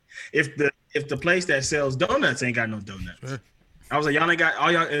be. If the place that sells donuts ain't got no donuts. Sure. I was like, y'all ain't got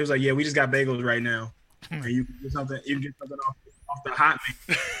all y'all. It was like, yeah, we just got bagels right now, and you can get something. You can get something off the hot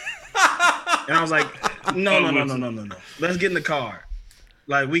mix. And I was like, no. Let's get in the car.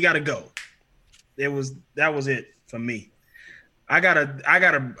 Like, we gotta go. That was it for me. I got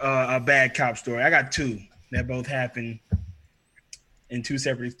a bad cop story. I got two that both happened in two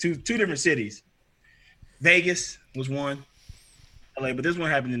different cities. Vegas was one, LA, but this one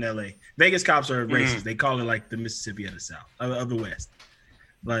happened in LA. Vegas cops are racist. They call it like the Mississippi of the South, of the West.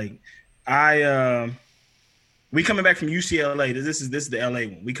 Like, we coming back from UCLA. This is the LA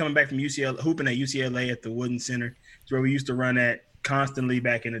one. We coming back from UCLA, hooping at UCLA at the Wooden Center. It's where we used to run at constantly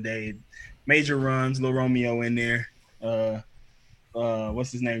back in the day. Major runs, Lil Romeo in there.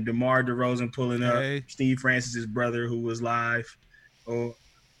 What's his name? DeMar DeRozan pulling up. Hey. Steve Francis's brother who was live. Oh,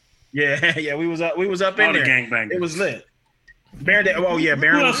 yeah, we was up in there. Gangbangers. It was lit. Baron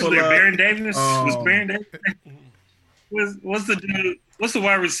was there? Baron Davis was Baron Davis. What's the dude? What's the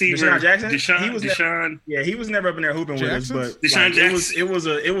wide receiver? Deshaun Jackson. Deshaun. He was never up in there hooping Jackson? With us, but Deshaun Jackson.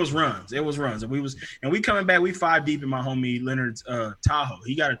 It was runs. And we coming back. We 5 deep in my homie Leonard's Tahoe.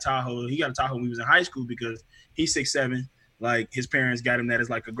 He got a Tahoe when we was in high school because he's 6'7". Like, his parents got him that as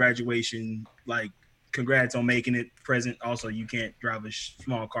like a graduation, like, congrats on making it present. Also, you can't drive a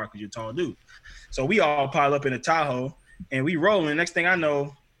small car because you're a tall dude. So we all pile up in a Tahoe and we rolling. Next thing I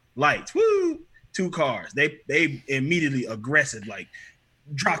know, lights. Woo! 2 cars. They immediately aggressive, like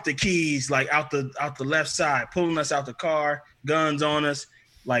drop the keys, like out the left side, pulling us out the car, guns on us,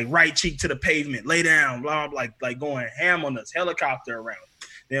 like right cheek to the pavement, lay down, blah, blah, like going ham on us, helicopter around.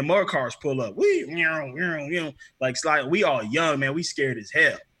 Then more cars pull up. Like slide. We all young, man. We scared as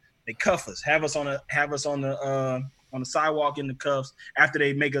hell. They cuff us, have us on the sidewalk in the cuffs. After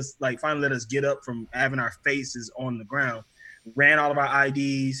they make us, like, finally let us get up from having our faces on the ground, ran all of our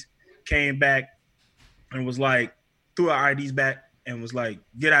IDs, came back and was like, threw our IDs back and was like,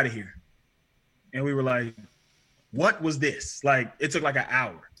 get out of here. And we were like, what was this? Like, it took like an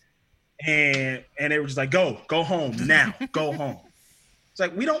hour. And they were just like, go home now, go home. It's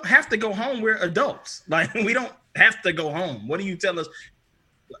like, we don't have to go home. We're adults. Like, we don't have to go home. What do you tell us?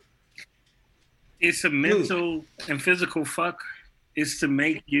 It's a mental and physical fuck. It's to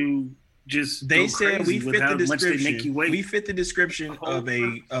make you just. They said we fit the description. We fit the description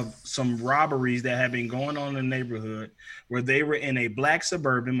of some robberies that have been going on in the neighborhood, where they were in a black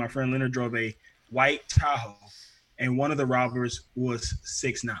Suburban. My friend Leonard drove a white Tahoe, and one of the robbers was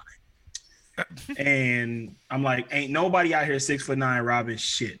 6'9". And I'm like, ain't nobody out here 6'9" robbing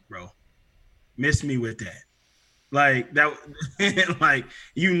shit, bro. Miss me with that. Like that, like,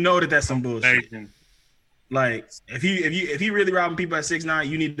 you know that's some bullshit. Like, if he really robbing people at 6'9",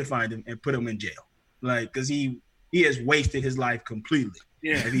 you need to find him and put him in jail. Like, because he has wasted his life completely.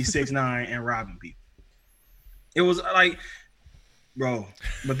 Yeah, if he's 6'9" and robbing people. It was like, bro.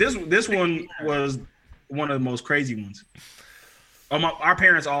 But this one was one of the most crazy ones. Our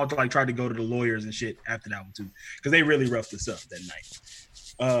parents all like tried to go to the lawyers and shit after that one too, because they really roughed us up that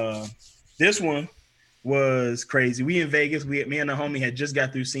night. This one was crazy. We in Vegas. Me and the homie had just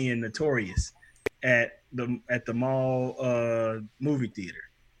got through seeing Notorious at the mall movie theater,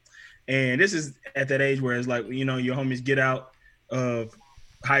 and this is at that age where it's like, you know, your homies get out of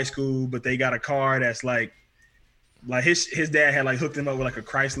high school, but they got a car that's like his dad had like hooked him up with like a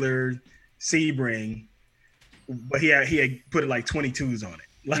Chrysler Sebring, but he had put like 22s on it.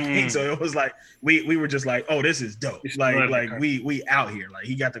 Like, so it was like we were just like, oh, this is dope. Like we out here. Like,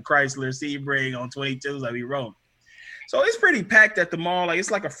 he got the Chrysler Sebring on 22s, like we rolling. So it's pretty packed at the mall. Like,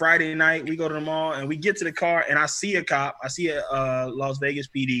 it's like a Friday night. We go to the mall and we get to the car and I see a cop. I see a Las Vegas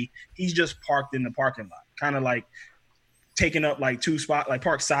PD. He's just parked in the parking lot, kind of like taking up like 2 spots, like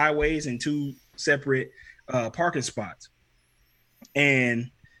parked sideways in 2 separate parking spots. And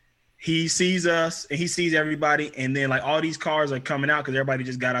he sees us and he sees everybody, and then like all these cars are coming out because everybody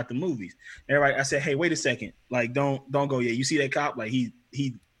just got out the movies. Everybody, I said, hey, wait a second, like don't go yet. You see that cop? Like he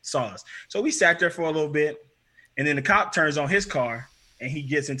saw us. So we sat there for a little bit, and then the cop turns on his car and he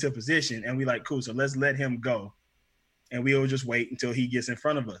gets into position, and we like, cool, so let's let him go, and we'll just wait until he gets in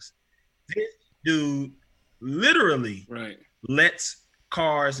front of us. This dude literally lets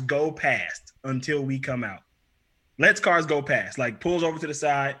cars go past until we come out. Lets cars go past, like pulls over to the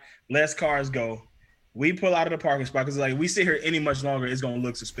side, lets cars go. We pull out of the parking spot because like we sit here any much longer, it's gonna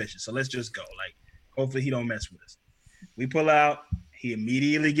look suspicious. So let's just go. Like hopefully he don't mess with us. We pull out, he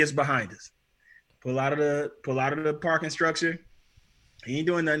immediately gets behind us. Pull out of the parking structure. He ain't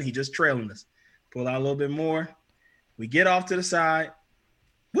doing nothing, he just trailing us. Pull out a little bit more. We get off to the side.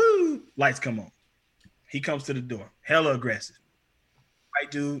 Woo! Lights come on. He comes to the door. Hella aggressive. White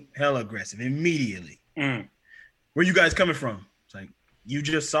dude, hella aggressive. Immediately. Where you guys coming from? It's like, you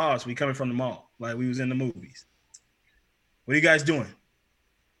just saw us. We coming from the mall. Like, we was in the movies. What are you guys doing?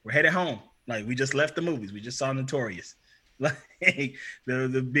 We're headed home. Like, we just left the movies. We just saw Notorious. Like,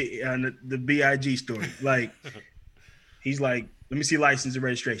 the B.I.G. story. Like, he's like, let me see license and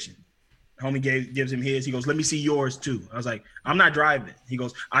registration. Homie gives him his. He goes, let me see yours too. I was like, I'm not driving. He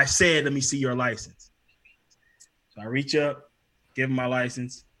goes, I said, let me see your license. So I reach up, give him my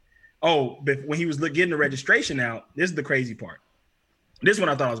license. Oh, but when he was getting the registration out, this is the crazy part. This one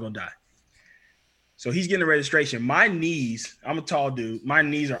I thought I was going to die. So he's getting the registration. My knees, I'm a tall dude. My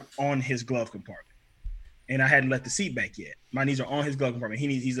knees are on his glove compartment. And I hadn't let the seat back yet. My knees are on his glove compartment.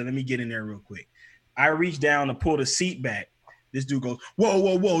 He's like, let me get in there real quick. I reach down to pull the seat back. This dude goes,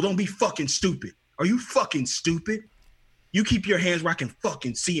 whoa, don't be fucking stupid. Are you fucking stupid? You keep your hands where I can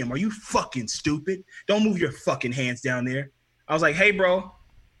fucking see them. Are you fucking stupid? Don't move your fucking hands down there. I was like, hey, bro.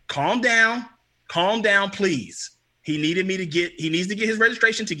 Calm down, please. He needs to get his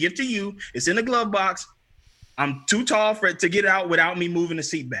registration to give to you. It's in the glove box. I'm too tall for it to get out without me moving the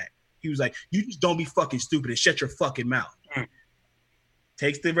seat back. He was like, you just don't be fucking stupid and shut your fucking mouth.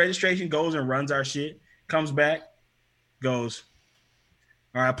 Takes the registration, goes and runs our shit, comes back, goes,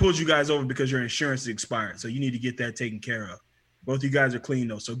 all right, I pulled you guys over because your insurance is expired. So you need to get that taken care of. Both of you guys are clean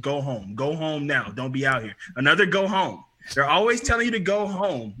though. So go home. Go home now. Don't be out here. Another go home. They're always telling you to go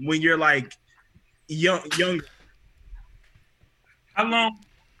home when you're like younger. How long?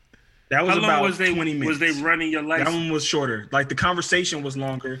 That was about 20 minutes. Was they running your license? That one was shorter. Like the conversation was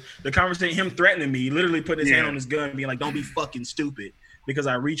longer. The conversation, him threatening me, literally putting his hand on his gun, being like, "Don't be fucking stupid," because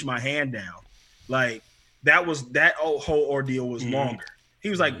I reached my hand down. Like that whole ordeal was longer. He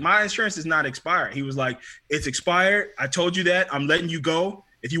was like, "My insurance is not expired." He was like, "It's expired. I told you that. I'm letting you go.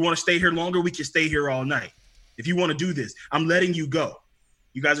 If you want to stay here longer, we can stay here all night. If you want to do this, I'm letting you go.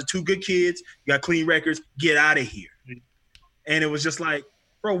 You guys are two good kids. You got clean records. Get out of here." And it was just like,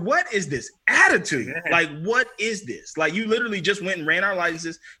 bro, what is this attitude? Yeah. Like, what is this? Like, you literally just went and ran our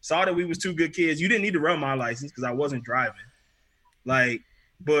licenses, saw that we was two good kids. You didn't need to run my license because I wasn't driving. Like,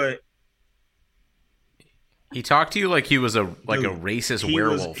 but he talked to you like he was a racist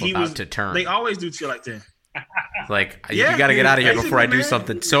werewolf to turn. They always do shit like that. Like, you got to get out of here before I do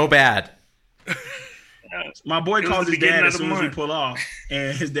something so bad. My boy calls his dad as soon as we pull off,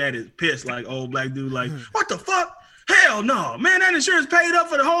 and his dad is pissed, like old black dude, like, what the fuck? Hell no, man, that insurance paid up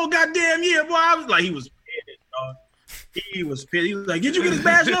for the whole goddamn year, boy. I was like, he was pissed, dog. He was pissed. He was like, did you get his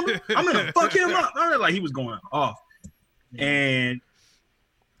badge number? I'm gonna fuck him up. I was like, he was going off. And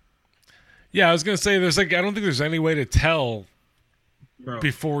yeah, I was gonna say, I don't think there's any way to tell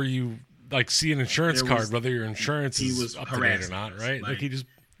before you like see an insurance card whether your insurance is up to date or not, right? Like he just,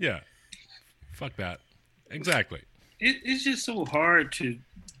 fuck that. Exactly. It's just so hard to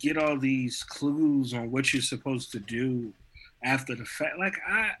get all these clues on what you're supposed to do after the fact. Like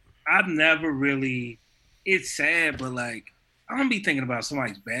I've never really. It's sad, but like I don't be thinking about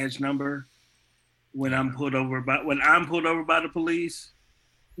somebody's badge number when I'm pulled over by the police.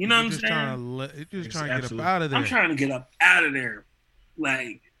 You know what I'm saying? You're just trying to get up out of there. I'm trying to get up out of there.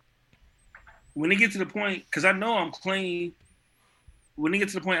 Like when it gets to the point, because I know I'm clean. When it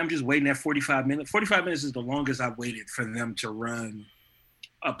gets to the point, I'm just waiting at 45 minutes. 45 minutes is the longest I've waited for them to run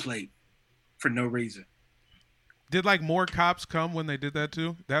a plate for no reason. Did like more cops come when they did that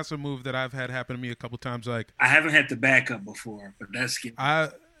too? That's a move that I've had happen to me a couple times. Like I haven't had to back up before, but that's scary.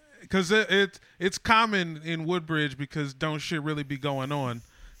 Because it's common in Woodbridge because don't shit really be going on.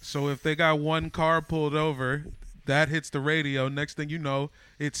 So if they got one car pulled over, that hits the radio. Next thing you know,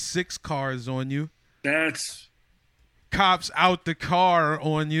 it's 6 cars on you. That's cops out the car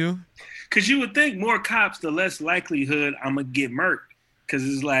on you. Because you would think more cops, the less likelihood I'm going to get murked. Because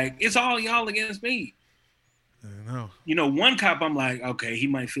it's like, it's all y'all against me. I know. You know, one cop, I'm like, okay, he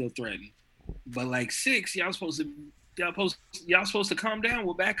might feel threatened, but like 6, y'all supposed to calm down.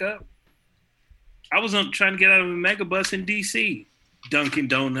 We'll back up. I was trying to get out of a mega bus in D.C., Dunkin'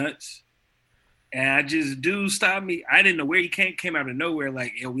 Donuts, and dude stopped me. I didn't know where he came out of nowhere.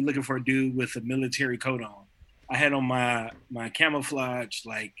 Like, yo, we looking for a dude with a military coat on. I had on my camouflage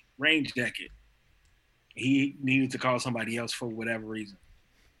like rain jacket. He needed to call somebody else for whatever reason.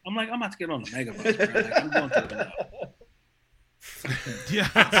 I'm like, I'm about to get on the mega bus, bro. Like, I'm going through enough. Yeah.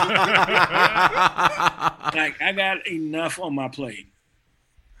 Like, I got enough on my plate.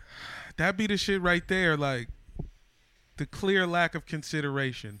 That be the shit right there. Like, the clear lack of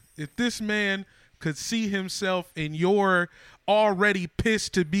consideration. If this man could see himself in your already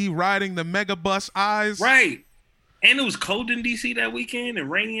pissed to be riding the mega bus eyes. Right. And it was cold in D.C. that weekend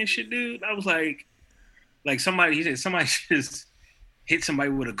and rainy and shit, dude. I was like somebody just hit somebody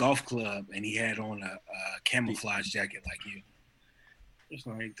with a golf club and he had on a camouflage jacket like you. It's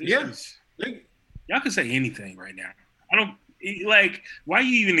like, y'all can say anything right now. I don't, like, why are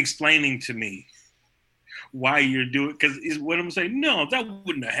you even explaining to me why you're doing, because it's what I'm saying, no, that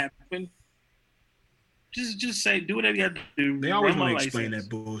wouldn't have happened. Just say, do whatever you have to do. They always want to explain that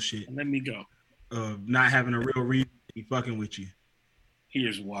bullshit. And let me go. Not having a real reason to be fucking with you.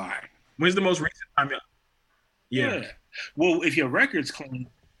 Here's why. When's the most recent time? Yeah. Well, if your record's clean,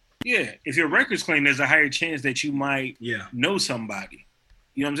 there's a higher chance that you might know somebody.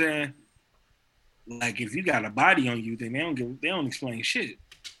 You know what I'm saying? Like, if you got a body on you, then they don't explain shit.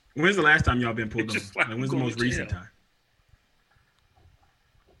 When's the last time y'all been pulled over? Like, when's the most recent time?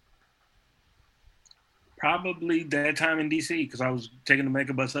 Probably that time in D.C. because I was taking the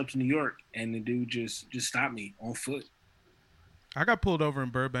mega bus up to New York, and the dude just stopped me on foot. I got pulled over in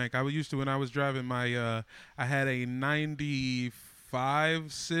Burbank. I used to, when I was driving my, I had a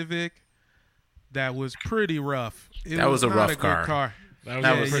 95 Civic that was pretty rough. That was a rough car.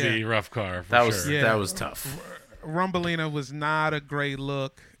 That was a pretty rough car. That was tough. Rumbelina was not a great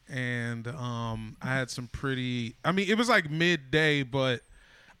look, and I had some pretty. I mean, it was like midday, but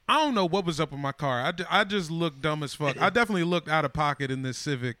I don't know what was up with my car. I just looked dumb as fuck. I definitely looked out of pocket in this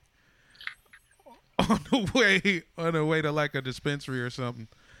Civic on the way to like a dispensary or something.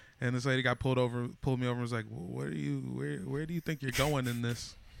 And this lady pulled me over, and was like, well, where do you think you're going in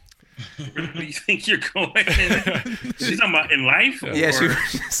this? Where do you think you're going? She's talking about in life? Yeah, she was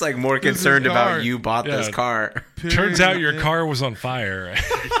just like more concerned about you bought this car. Turns out your car was on fire.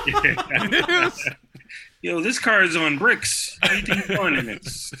 Yo, this car is on bricks. Where do you think you're going in it?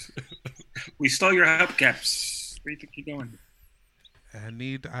 We stole your hubcaps. Where do you think you're going? I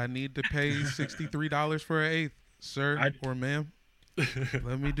need to pay $63 for an eighth, sir or ma'am.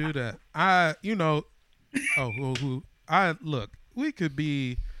 Let me do that. Look, we could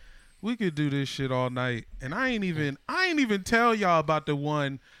do this shit all night, and I ain't even tell y'all about the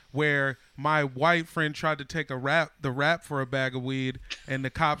one where my white friend tried to take the rap for a bag of weed, and the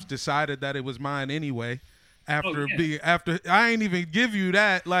cops decided that it was mine anyway. After I ain't even give you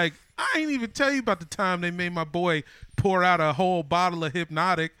that. Like, I ain't even tell you about the time they made my boy pour out a whole bottle of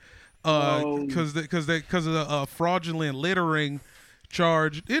Hypnotic because of a fraudulent littering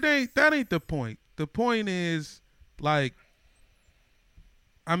charge. That ain't the point. The point is, like,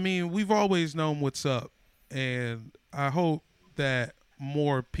 I mean, we've always known what's up, and I hope that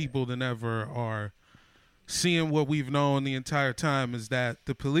more people than ever are seeing what we've known the entire time, is that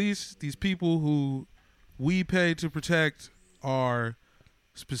the police, these people who we pay to protect, are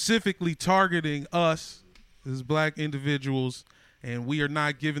specifically targeting us as black individuals, and we are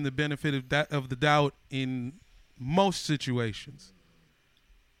not given the benefit of the doubt in most situations.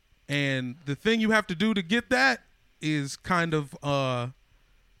 And the thing you have to do to get that is kind of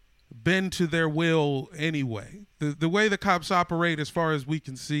bend to their will anyway. The way the cops operate, as far as we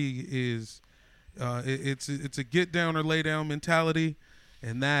can see, is it's a get down or lay down mentality,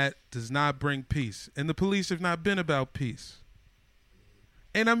 and that does not bring peace. And the police have not been about peace.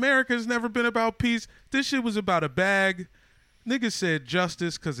 And America's never been about peace. This shit was about a bag. Niggas said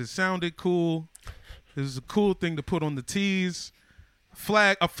justice because it sounded cool. It was a cool thing to put on the tees.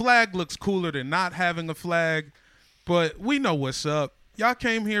 A flag looks cooler than not having a flag, but we know what's up. Y'all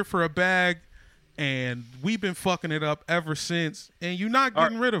came here for a bag, and we've been fucking it up ever since, and you're not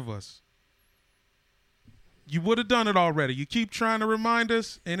getting rid of us. You would have done it already. You keep trying to remind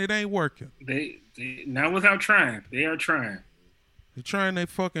us, and it ain't working. They not without trying. They are trying. They're trying their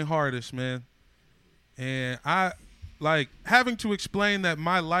fucking hardest, man. And I, like, having to explain that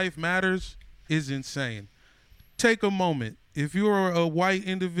my life matters is insane. Take a moment. If you're a white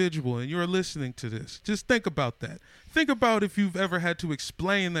individual and you're listening to this, just think about that. Think about if you've ever had to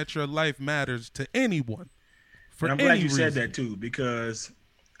explain that your life matters to anyone. I'm glad you said that too, because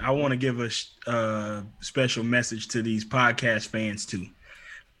I want to give a special message to these podcast fans too.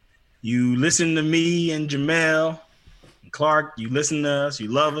 You listen to me and Jamel and Clark. You listen to us. You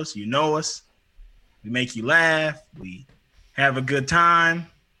love us. You know us. We make you laugh. We have a good time.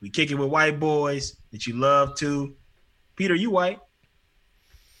 We kick it with white boys that you love too. Peter, you white?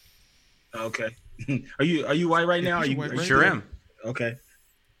 Okay. Are you white right now? Are you white? Sure am. Okay.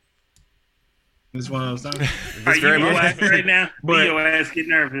 It's one of those times. Are you white right now? But your ass get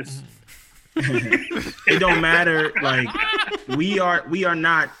nervous. It don't matter. Like we are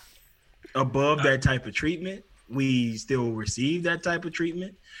not above that type of treatment. We still receive that type of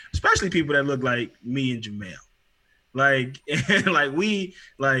treatment, especially people that look like me and Jamel. Like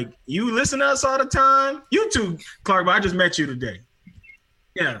you listen to us all the time. You too, Clark, but I just met you today.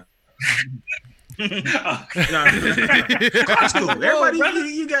 Yeah. Clark's cool.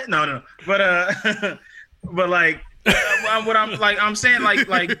 Everybody, you got no. But like what I'm saying,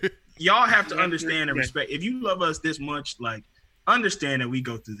 like y'all have to understand and respect. If you love us this much, like understand that we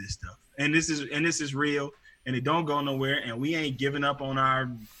go through this stuff. And this is real, and it don't go nowhere, and we ain't giving up on our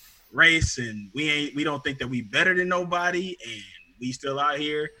race, and we don't think that we better than nobody, and we still out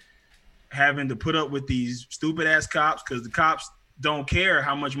here having to put up with these stupid ass cops, because the cops don't care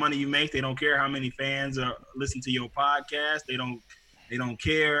how much money you make. They don't care how many fans listen to your podcast. They don't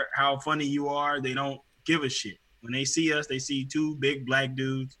care how funny you are. They don't give a shit. When they see us, they see two big black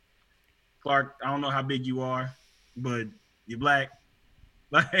dudes. Clark, I don't know how big you are, but you're black.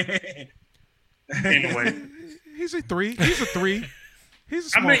 Anyway, he's a 3. He's a 3. He's a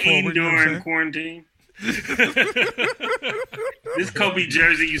small I've been eating forward, during quarantine. This Kobe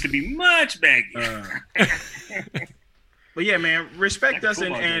jersey used to be much baggier. But yeah, man, respect us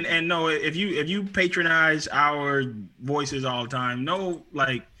and know if you patronize our voices all the time,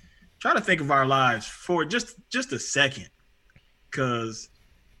 try to think of our lives for just a second, because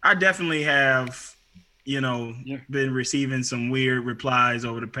I definitely have, been receiving some weird replies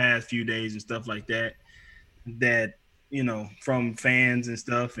over the past few days and stuff like that, from fans and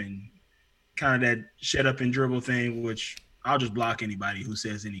stuff, and kind of that shut up and dribble thing, which I'll just block anybody who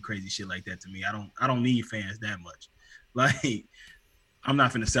says any crazy shit like that to me. I don't need fans that much. Like, I'm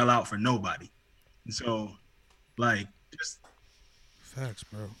not finna sell out for nobody. So, just facts,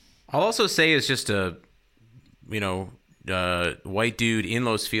 bro. I'll also say it's just a, white dude in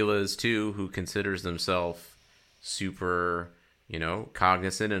Los Feliz too, who considers themselves super,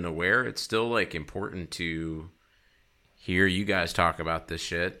 cognizant and aware. It's still important to hear you guys talk about this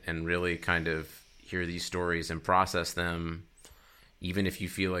shit and really kind of hear these stories and process them, even if you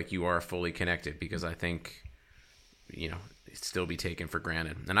feel like you are fully connected, because I think, it still be taken for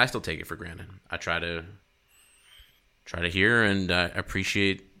granted, and I still take it for granted. I try to hear and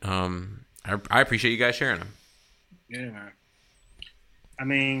appreciate. I appreciate you guys sharing them. Yeah, I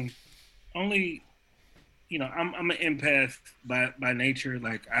mean, only, I'm an empath by nature.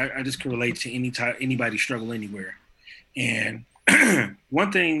 Like I just can relate to anybody struggle anywhere. And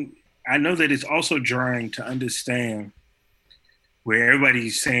one thing I know that it's also jarring to understand where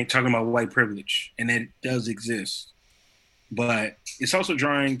everybody's talking about white privilege, and it does exist. But it's also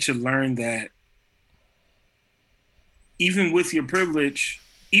jarring to learn that even with your privilege,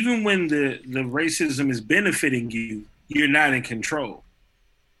 even when the racism is benefiting you, you're not in control,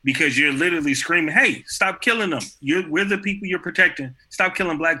 because you're literally screaming, "Hey, stop killing them. We're the people you're protecting. Stop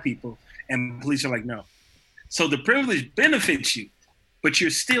killing black people." And police are like, "No." So the privilege benefits you, but you're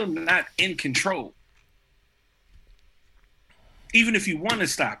still not in control. Even if you want to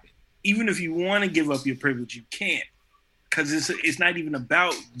stop it, even if you want to give up your privilege, you can't. Because it's not even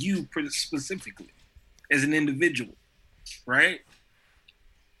about you specifically as an individual, right?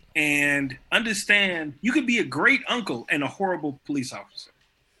 And understand, you could be a great uncle and a horrible police officer.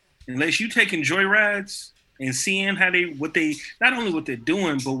 Unless you taking joyrides and seeing how not only what they're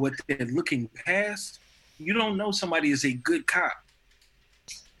doing, but what they're looking past, you don't know somebody is a good cop.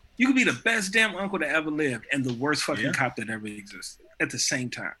 You could be the best damn uncle that ever lived and the worst fucking cop that ever existed at the same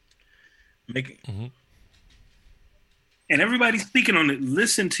time. And everybody's speaking on it.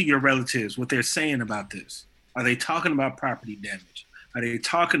 Listen to your relatives, what they're saying about this. Are they talking about property damage? Are they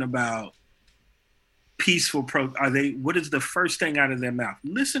talking about peaceful what is the first thing out of their mouth?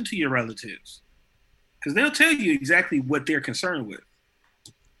 Listen to your relatives, because they'll tell you exactly what they're concerned with.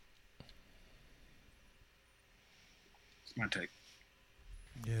 That's my take.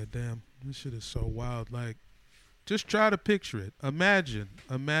 Yeah, damn. This shit is so wild. Like, just try to picture it.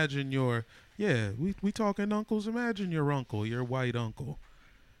 Imagine your... Yeah, we talking uncles. Imagine your uncle, your white uncle,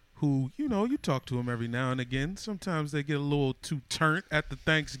 who, you talk to him every now and again. Sometimes they get a little too turnt at the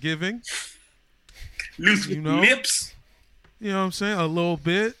Thanksgiving. Loose lips. You know what I'm saying? A little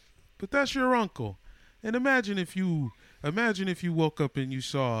bit. But that's your uncle. And imagine if you woke up and you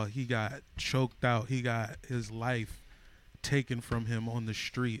saw he got choked out. He got his life taken from him on the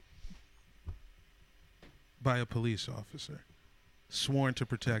street by a police officer, sworn to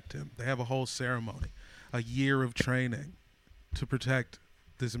protect him. They have a whole ceremony, a year of training to protect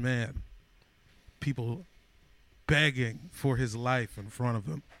this man. People begging for his life in front of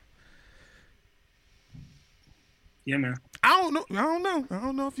him. Yeah, man. I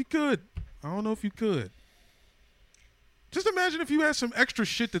don't know if you could. Just imagine if you had some extra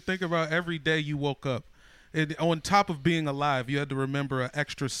shit to think about every day you woke up. And on top of being alive, you had to remember an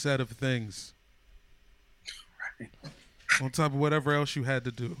extra set of things. Right. On top of whatever else you had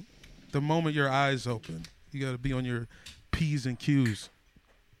to do. The moment your eyes open, you got to be on your P's and Q's.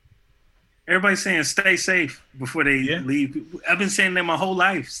 Everybody's saying stay safe before they leave. I've been saying that my whole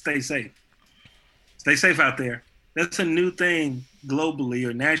life. Stay safe. Stay safe out there. That's a new thing globally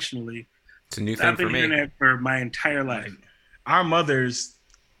or nationally. It's a new thing for me. I've been hearing that for my entire life. Our mothers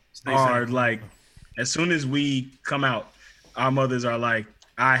are like, as soon as we come out, our mothers are like,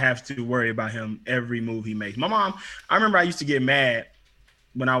 I have to worry about him every move he makes. My mom, I remember I used to get mad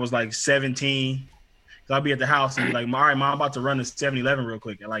when I was like 17. So I'd be at the house and be like, all right, Mom, I'm about to run to 7-Eleven real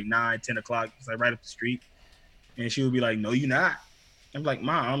quick at like 9, 10 o'clock. It's like right up the street. And she would be like, no, you're not. I'm like,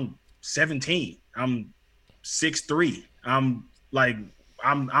 Mom, I'm 17. I'm 6'3". I'm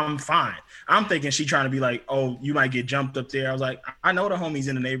fine. I'm thinking she trying to be like, oh, you might get jumped up there. I was like, I know the homies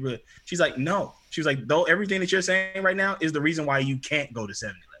in the neighborhood. She's like, no. She was like, though everything that you're saying right now is the reason why you can't go to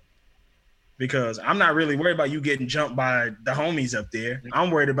 7-Eleven. Because I'm not really worried about you getting jumped by the homies up there.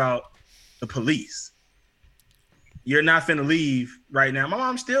 I'm worried about the police. You're not finna leave right now. My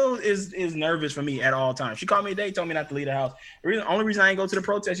mom still is nervous for me at all times. She called me a day, told me not to leave the house. The only reason I didn't go to the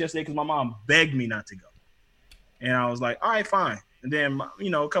protest yesterday because my mom begged me not to go. And I was like, all right, fine. And then,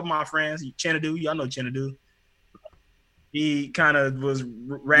 a couple of my friends, Chenadu, y'all know Chenadu. He kind of was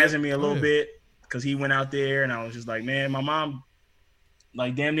razzing me a little bit because he went out there. And I was just like, man, my mom,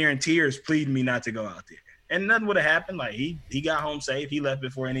 like damn near in tears, pleading me not to go out there. And nothing would have happened. Like he got home safe. He left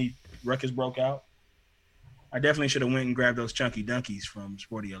before any ruckus broke out. I definitely should have went and grabbed those chunky dunkies from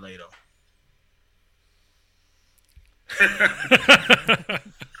Sporty LA though.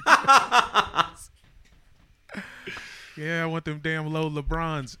 Yeah, I want them damn low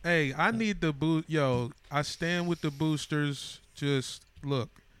LeBrons. Hey, I need the boost. Yo, I stand with the boosters. Just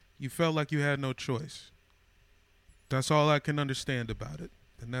look, you felt like you had no choice. That's all I can understand about it,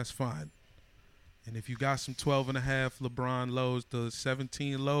 and that's fine. And if you got some 12.5 LeBron lows, the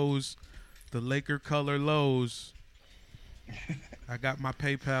 17 lows, the Laker color lows, I got my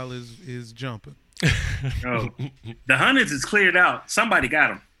PayPal is jumping. Oh, the hundreds is cleared out. Somebody got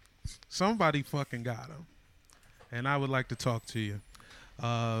them. Somebody fucking got them. And I would like to talk to you.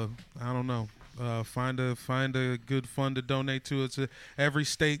 I don't know. Find a good fund to donate to. Every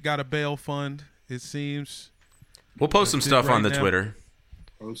state got a bail fund, it seems. We'll post some stuff on the Twitter.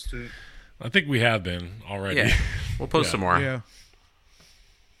 Post it. I think we have been already. Yeah. We'll post some more. Yeah.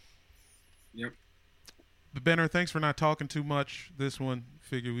 Yep. But Benner, thanks for not talking too much. This one,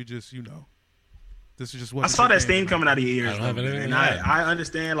 figure we just, this is just what I saw that steam coming out of your ears. I don't have anything. And I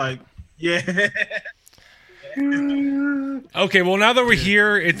understand, like, yeah. Okay, well, now that we're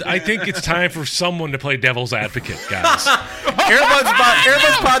here, I think it's time for someone to play devil's advocate, guys.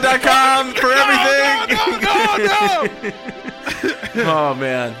 Airbudspod.com for everything. No. Oh,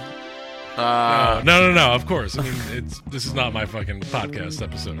 man. No, of course. I mean, this is not my fucking podcast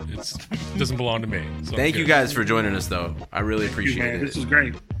episode. It doesn't belong to me. So Thank you guys for joining us, though. I really appreciate it. This was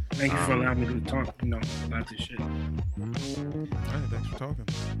great. Thank you for allowing me to talk, about this shit. All right, thanks for talking.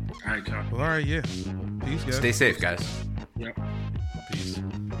 All right, y'all. Well, all right, yeah. Peace, guys. Stay safe, guys. Yep. Peace.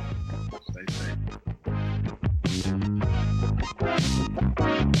 Stay safe.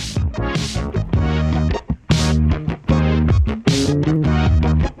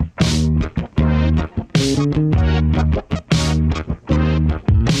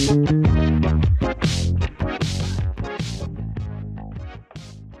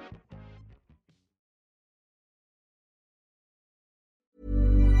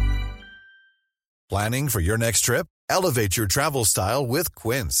 Planning for your next trip? Elevate your travel style with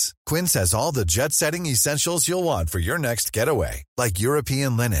Quince. Quince has all the jet-setting essentials you'll want for your next getaway, like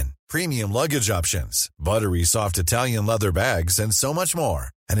European linen, premium luggage options, buttery soft Italian leather bags, and so much more.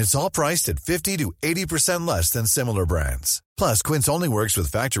 And it's all priced at 50 to 80% less than similar brands. Plus, Quince only works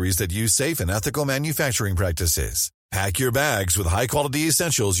with factories that use safe and ethical manufacturing practices. Pack your bags with high-quality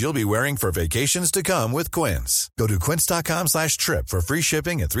essentials you'll be wearing for vacations to come with Quince. Go to quince.com/trip for free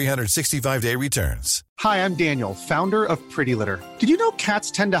shipping and 365-day returns. Hi, I'm Daniel, founder of Pretty Litter. Did you know cats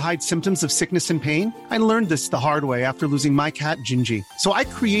tend to hide symptoms of sickness and pain? I learned this the hard way after losing my cat, Gingy. So I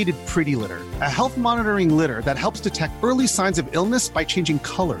created Pretty Litter, a health monitoring litter that helps detect early signs of illness by changing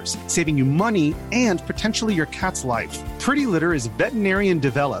colors, saving you money and potentially your cat's life. Pretty Litter is veterinarian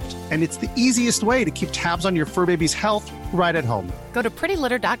developed, and it's the easiest way to keep tabs on your fur baby's health right at home. Go to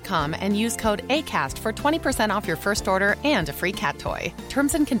prettylitter.com and use code ACAST for 20% off your first order and a free cat toy.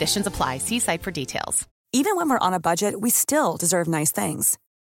 Terms and conditions apply. See site for details. Even when we're on a budget, we still deserve nice things.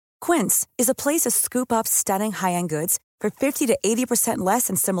 Quince is a place to scoop up stunning high-end goods for 50 to 80% less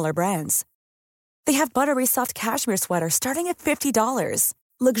than similar brands. They have buttery soft cashmere sweaters starting at $50,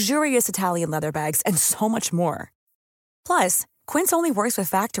 luxurious Italian leather bags, and so much more. Plus, Quince only works with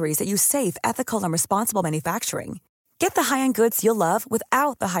factories that use safe, ethical, and responsible manufacturing. Get the high-end goods you'll love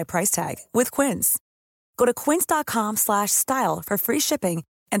without the high price tag with Quince. Go to quince.com/style for free shipping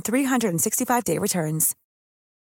and 365-day returns.